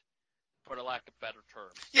set, for the lack of better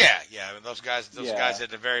terms. Yeah. I mean, those guys at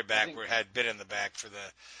the very back had been in the back for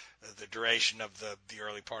the duration of the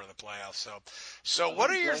early part of the playoffs. So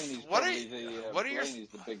what are your Blaney's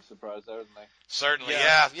the big surprise there, isn't he? Certainly,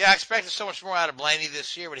 yeah. I expected so much more out of Blaney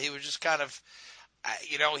this year, but he was just kind of,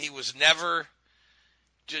 he was never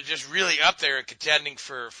just really up there and contending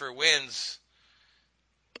for wins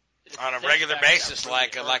on a regular basis,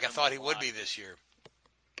 like I thought he would be this year.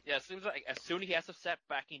 Yeah, it seems like as soon as he has a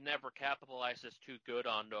setback, he never capitalizes too good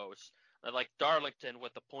on those. Like Darlington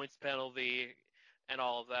with the points penalty and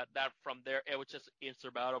all of that. That from there, it was just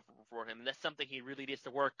insurmountable for him. And that's something he really needs to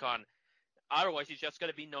work on. Otherwise, he's just going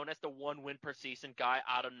to be known as the 1 win per season guy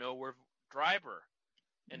out of nowhere driver.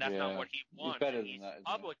 And that's not what he wants. He's better than that,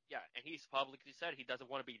 isn't he? And he's publicly said he doesn't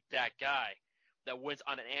want to be that guy that wins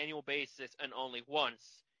on an annual basis and only once.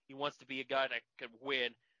 He wants to be a guy that can win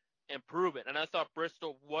and prove it. And I thought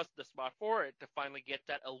Bristol was the spot for it to finally get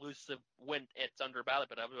that elusive win. It's under ballot,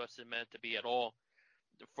 but it wasn't meant to be at all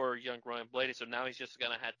for young Ryan Blaney. So now he's just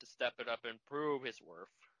going to have to step it up and prove his worth.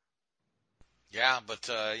 Yeah, but,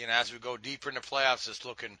 as we go deeper in the playoffs, it's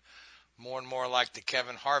looking more and more like the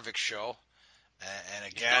Kevin Harvick show.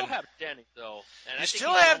 And again, you still have Denny, though. You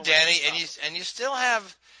still have Denny, and you still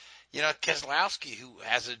have, Keselowski, who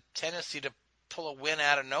has a tendency to pull a win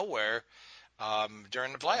out of nowhere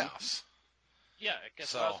during the playoffs. Yeah,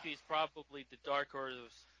 Keselowski's probably the dark horse.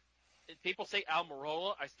 People say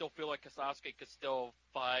Almirola. I still feel like Keselowski could still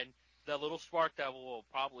find that little spark that will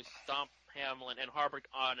probably stomp Hamlin and Harvick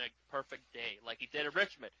on a perfect day, like he did at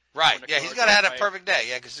Richmond. Right, yeah, he's got to have a perfect day,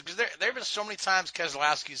 yeah, because there have been so many times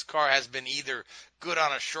Keselowski's car has been either good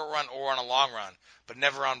on a short run or on a long run, but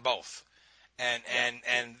never on both. And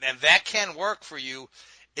that can work for you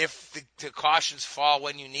if the cautions fall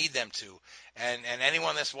when you need them to. And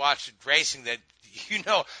anyone that's watched racing, that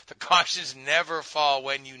the cautions never fall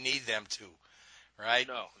when you need them to, right?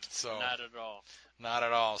 No, not at all. Not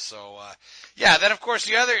at all. So, then of course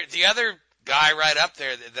the other guy right up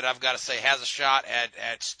there that I've got to say has a shot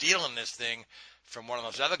at stealing this thing from one of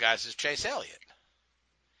those other guys is Chase Elliott.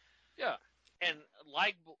 Yeah, and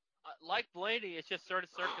like Blaney, it's just certain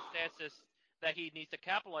circumstances that he needs to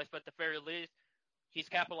capitalize, but at the very least, he's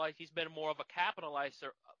capitalized. He's been more of a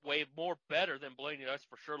capitalizer, way more better than Blaney. That's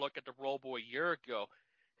for sure. Look at the Roll Boy a year ago.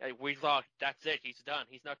 We thought, that's it, he's done.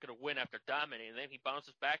 He's not going to win after dominating. And then he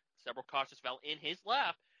bounces back. Several cautions fell in his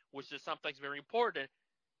lap, which is something very important.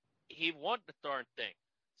 He won the darn thing.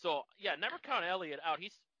 So, never count Elliott out.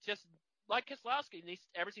 He's just, like Keselowski,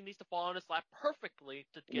 everything needs to fall on his lap perfectly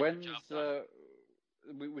to get the job done.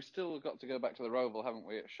 We still got to go back to the Roval, haven't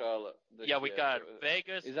we, at Charlotte? We got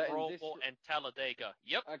Vegas, Roval, and Talladega.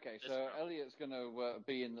 Yep. Okay, so Elliott's going to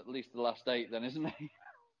be in at least the last 8 then, isn't he?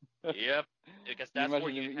 Yep. because that's where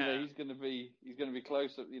you have. He's going to be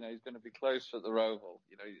close. He's going to be close at the Roval.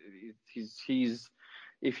 He's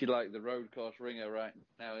if you like, the road course ringer right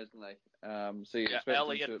now, isn't he? So you expect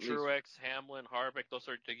Elliott, him to Truex, Hamlin, Harvick, those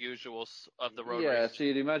are the usuals of the road race. race. So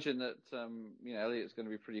you'd imagine that Elliott's going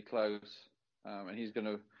to be pretty close, and he's going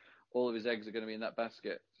to all of his eggs are going to be in that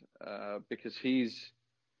basket because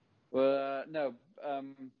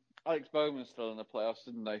Alex Bowman's still in the playoffs,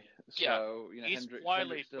 didn't they? So, he's Hendrick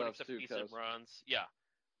still putting has some 2 decent cars. runs. Yeah.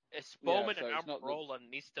 It's Bowman so and it's not Almirola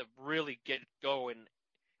needs to really get going.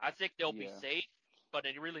 I think they'll be safe, but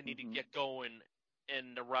they really need to get going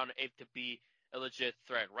in the round 8 to be a legit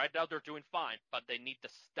threat. Right now they're doing fine, but they need to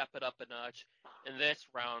step it up a notch in this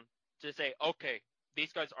round to say, okay,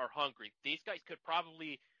 these guys are hungry. These guys could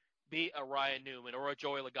probably be a Ryan Newman or a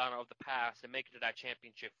Joey Logano of the past and make it to that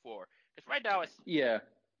championship 4. Because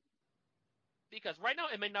right now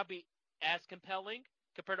it may not be as compelling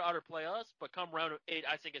compared to other playoffs, but come round 8,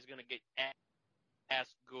 I think it's going to get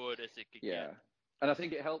as good as it could get. And I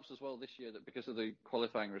think it helps as well this year that because of the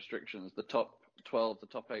qualifying restrictions, the top 12, the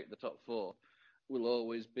top 8, the top 4 will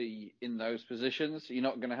always be in those positions. You're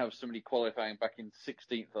not going to have somebody qualifying back in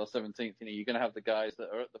 16th or 17th. You're going to have the guys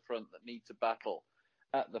that are at the front that need to battle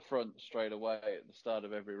at the front straight away at the start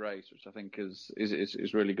of every race, which I think is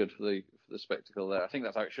really good for the spectacle there. I think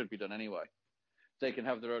that's how it should be done anyway. They can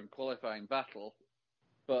have their own qualifying battle,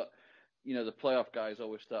 but the playoff guys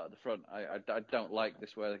always start at the front. I don't like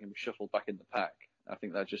this where they can be shuffled back in the pack. I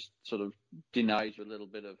think that just sort of denies you a little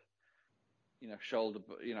bit of,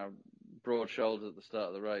 broad shoulders at the start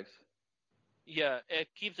of the race. Yeah,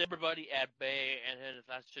 it keeps everybody at bay, and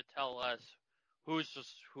that should tell us who's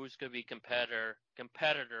going to be competitive.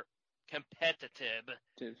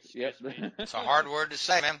 Yep. It's a hard word to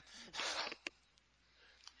say, man.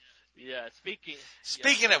 Yeah.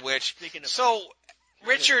 Speaking of which,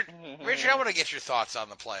 Richard, I want to get your thoughts on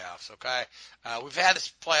the playoffs, okay? We've had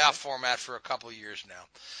this playoff format for a couple of years now.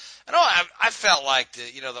 I felt like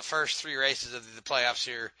the first 3 races of the playoffs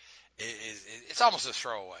here it's almost a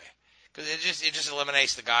throwaway because it just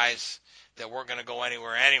eliminates the guys that weren't going to go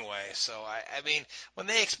anywhere anyway. So I mean, when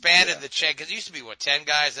they expanded the check, because it used to be 10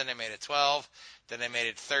 guys, then they made it 12, then they made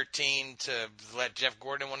it 13 to let Jeff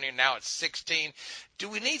Gordon in 1 year. Now it's 16. Do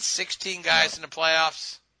we need 16 guys in the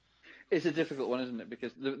playoffs? It's a difficult one, isn't it?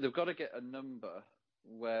 Because they've got to get a number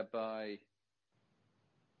whereby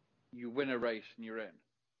you win a race and you're in.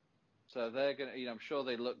 So they're going to, I'm sure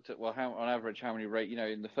they looked at, on average, how many races,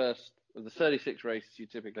 in the first, of the 36 races you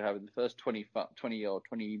typically have, in the first 20 or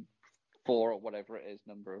 24 or whatever it is,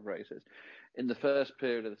 number of races, in the first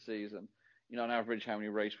period of the season, on average, how many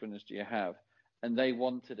race winners do you have? And they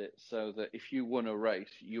wanted it so that if you won a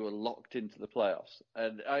race, you were locked into the playoffs.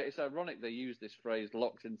 And it's ironic they use this phrase,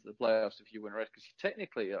 locked into the playoffs if you win a race, because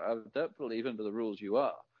technically, I don't believe under the rules you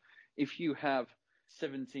are. If you have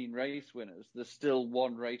 17 race winners, there's still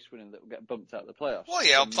 1 race winner that will get bumped out of the playoffs. Well,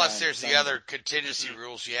 yeah, plus there's the other contingency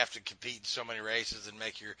rules. You have to compete in so many races and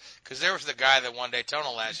make your – because there was the guy that won Daytona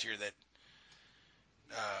last year that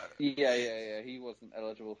Yeah. He wasn't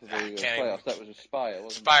eligible for the playoffs. That was Aspire,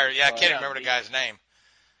 wasn't it? Aspire, yeah. I can't remember the guy's name.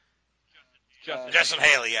 Justin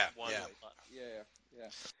Haley, yeah.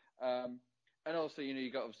 And also,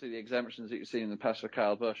 you got obviously the exemptions that you've seen in the past for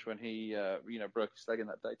Kyle Busch when he, broke his leg in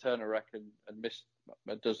that Daytona wreck and missed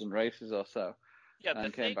a dozen races or so,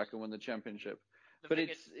 and came back and won the championship. But you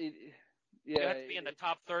have to be in the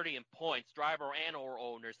top 30 in points, driver and/or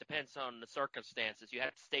owners, depends on the circumstances. You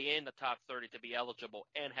have to stay in the top 30 to be eligible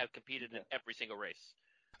and have competed in every single race.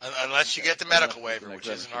 Unless you get the medical waiver, which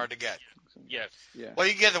isn't hard to get. Yes. Yeah. Well,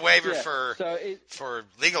 you can get the waiver for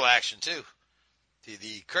legal action too.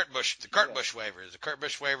 The Kurt Busch waiver, the Kurt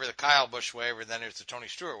Busch waiver, the Kyle Busch waiver, then there's the Tony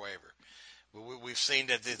Stewart waiver. We've seen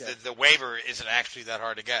that the waiver isn't actually that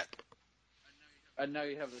hard to get. And now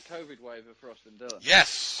you have the COVID waiver for Austin Dillon.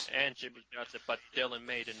 Yes. And Jimmy Johnson, but Dillon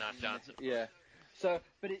made it, not Johnson. Yeah. So,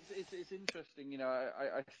 but it's interesting.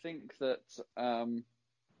 I think that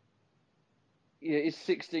is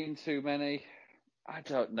 16 too many? I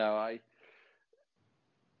don't know.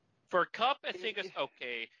 For Cup, I think it's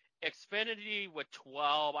okay. Xfinity with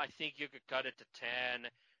 12, I think you could cut it to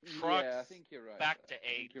 10. Trucks, yeah, I think you're right. Back to 8. I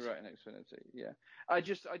think you're right in Xfinity. Yeah, I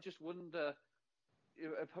just wonder.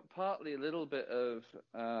 Partly a little bit of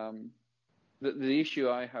the issue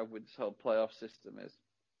I have with this whole playoff system is,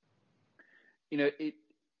 it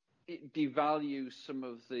devalues some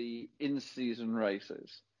of the in-season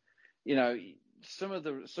races. Some of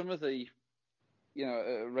the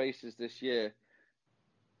races this year,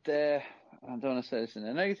 I don't want to say this in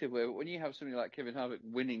a negative way, but when you have somebody like Kevin Harvick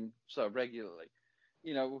winning so regularly,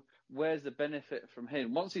 where's the benefit from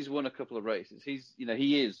him? Once he's won a couple of races, he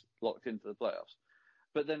is locked into the playoffs.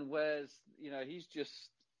 But then he's just,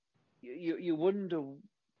 you wonder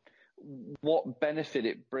what benefit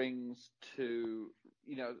it brings to,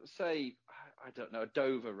 say, I don't know, a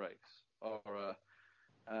Dover race or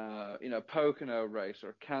a Pocono race or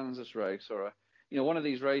a Kansas race or one of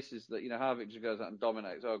these races that, Harvick just goes out and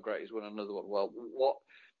dominates. Oh, great, he's won another one. Well,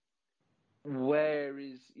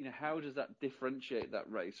 how does that differentiate that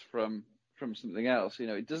race from something else?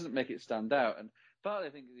 It doesn't make it stand out. And partly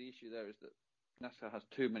I think the issue there is that NASCAR has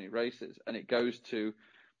too many races and it goes to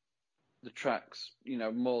the tracks,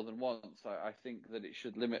 more than once. I think that it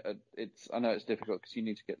should limit I know it's difficult because you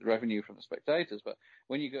need to get the revenue from the spectators, but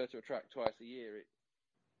when you go to a track twice a year,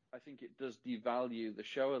 I think it does devalue the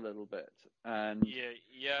show a little bit, and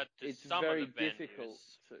it's very difficult.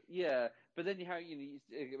 But then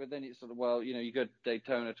but then it's sort of you go to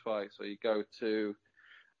Daytona twice, or you go to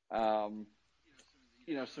some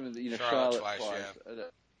of the Charlotte twice. At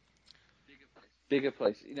a bigger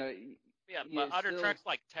place. But other tracks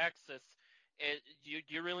like Texas, do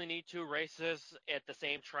you really need 2 races at the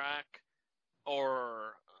same track,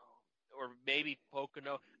 or maybe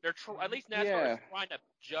Pocono? At least NASCAR is trying to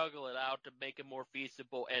juggle it out to make it more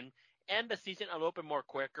feasible and end the season a little bit more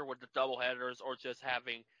quicker with the doubleheaders, or just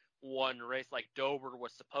having one race like Dover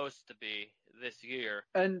was supposed to be this year.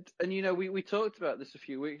 And we talked about this a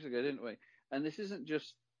few weeks ago, didn't we? And this isn't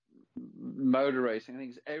just motor racing. I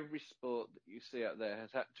think it's every sport that you see out there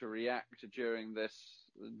has had to react during this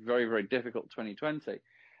very, very difficult 2020.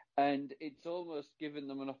 And it's almost given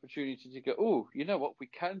them an opportunity to go, oh, you know what, we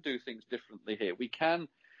can do things differently here. We can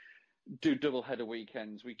do double header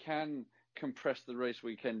weekends. We can compress the race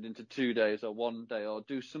weekend into 2 days or 1 day, or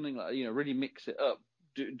do something like, really mix it up.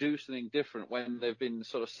 Do something different when they've been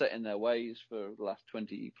sort of set in their ways for the last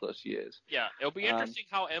 20 plus years. Yeah, it'll be interesting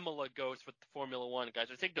how Imola goes with the Formula One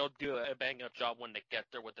guys. I think they'll do a bang up job when they get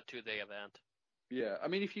there with the 2-day event. Yeah, I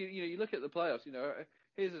mean, if you look at the playoffs,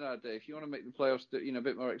 here's an idea. If you want to make the playoffs, a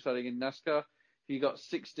bit more exciting in NASCAR, if you got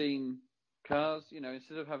 16 cars,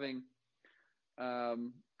 instead of having,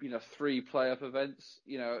 3 playoff events,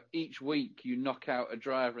 each week you knock out a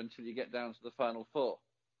driver until you get down to the final 4.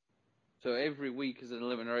 So every week is an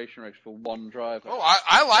elimination race for one driver. Oh,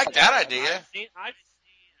 I like that idea.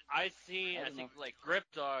 I think like Grip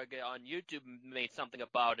Dog on YouTube made something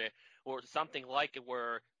about it, or something like it,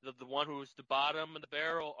 where the one who's the bottom of the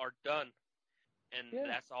barrel are done, and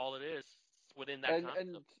that's all it is within that concept.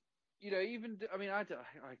 And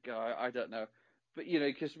I don't know, but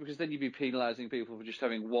because then you'd be penalising people for just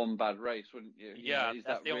having one bad race, wouldn't you? Is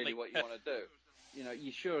that really what you want to do?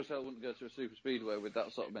 You sure as hell wouldn't go to a super speedway with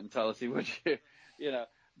that sort of mentality, would you?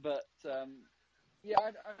 But I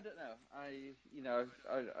don't know.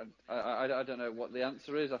 I don't know what the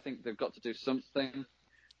answer is. I think they've got to do something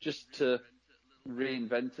just to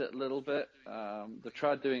reinvent it a little bit. They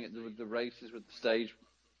tried doing it with the races, with the stage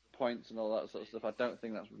points and all that sort of stuff. I don't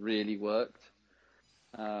think that's really worked.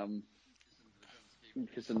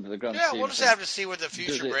 Because under the grand scheme, we'll just have to see what the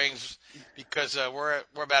future brings, because we're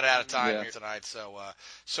about out of time here tonight. So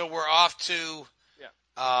we're off to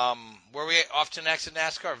where we off to next in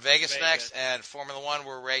NASCAR? Vegas next, and Formula One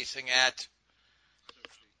we're racing at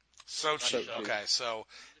Sochi. Okay, so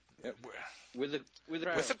with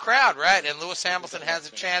the crowd, right? And Lewis Hamilton has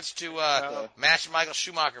a chance to match Michael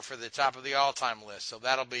Schumacher for the top of the all-time list. So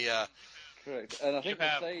that'll be correct. And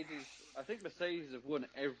I think Mercedes have won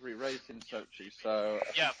every race in Sochi, so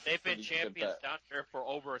they've been champions down here for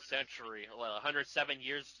over a century, 107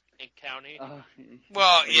 years in county.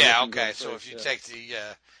 Okay. So if you take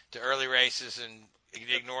the early races and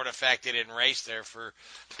you ignore the fact they didn't race there for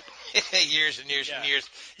years and years and years,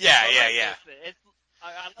 you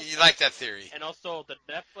like that theory. And also the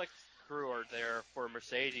Netflix crew are there for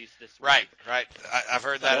Mercedes this week. Right. I've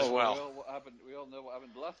heard that as well. We all know what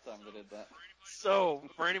happened the last time they did that. So,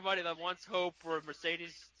 for anybody that wants hope for a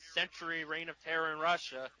Mercedes century reign of terror in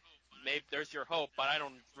Russia, maybe there's your hope, but I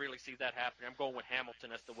don't really see that happening. I'm going with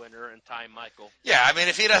Hamilton as the winner and time Michael. Yeah, I mean,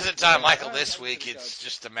 if he doesn't time Michael this week, it's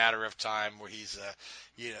just a matter of time where he's,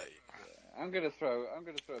 I'm going to throw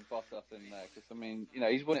Bottas in there because, I mean,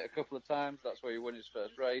 he's won it a couple of times. That's where he won his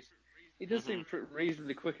first race. He does seem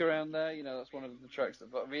reasonably quick around there. That's one of the tracks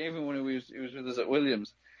that. But I mean, even when he was with us at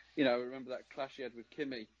Williams, remember that clash he had with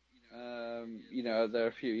Kimi, there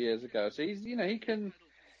a few years ago. So he's, he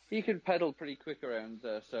can pedal pretty quick around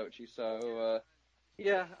Sochi. So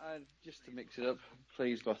just to mix it up,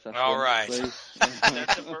 please, Bottas. All right. Please.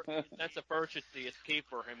 That's a purchase is key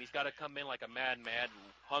for him. He's got to come in like a madman,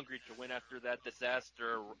 hungry to win after that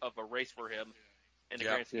disaster of a race for him in the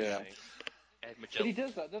grand scheme of things. But he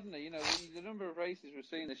does that, doesn't he? You know, the number of races we've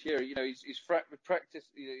seen this year. You know, he's practiced.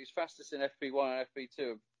 You know, he's fastest in FP1 and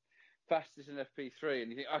FP2, fastest in FP3,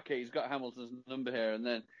 and you think, okay, he's got Hamilton's number here, and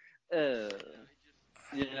then,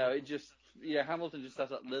 you know, it just, Hamilton just has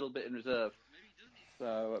that little bit in reserve.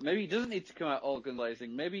 So maybe he doesn't need to come out all gun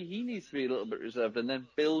blazing. Maybe he needs to be a little bit reserved and then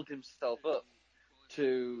build himself up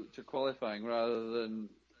to qualifying rather than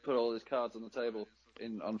put all his cards on the table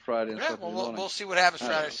on Friday and Saturday morning. We'll see what happens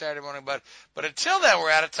Friday, Saturday morning. But until then, we're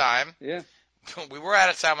out of time. Yeah. We were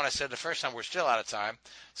out of time when I said the first time. We're still out of time.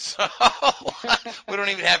 So we don't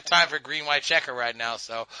even have time for Green White Checker right now.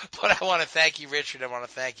 So, but I want to thank you, Richard. I want to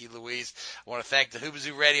thank you, Louise. I want to thank the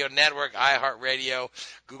Hoobazoo Radio Network, iHeartRadio,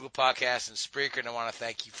 Google Podcasts, and Spreaker. And I want to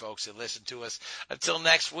thank you folks that listen to us. Until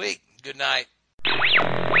next week, good night.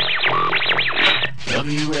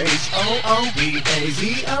 WHOOBAZOO,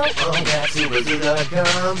 that's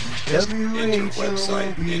Hoobazoo.com.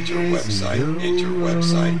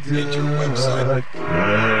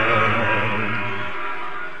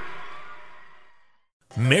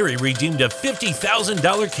 Mary redeemed a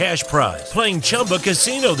 $50,000 cash prize playing Chumba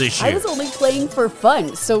Casino this year. I was only playing for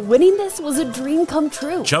fun, so winning this was a dream come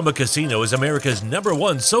true. Chumba Casino is America's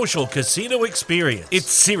 #1 social casino experience.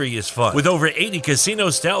 It's serious fun. With over 80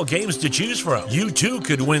 casino-style games to choose from, you too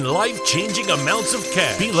could win life-changing amounts of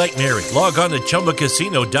cash. Be like Mary. Log on to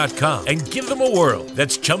ChumbaCasino.com and give them a whirl.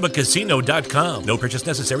 That's ChumbaCasino.com. No purchase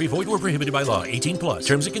necessary. Void or prohibited by law. 18+.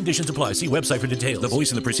 Terms and conditions apply. See website for details. The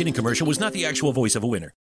voice in the preceding commercial was not the actual voice of a winner.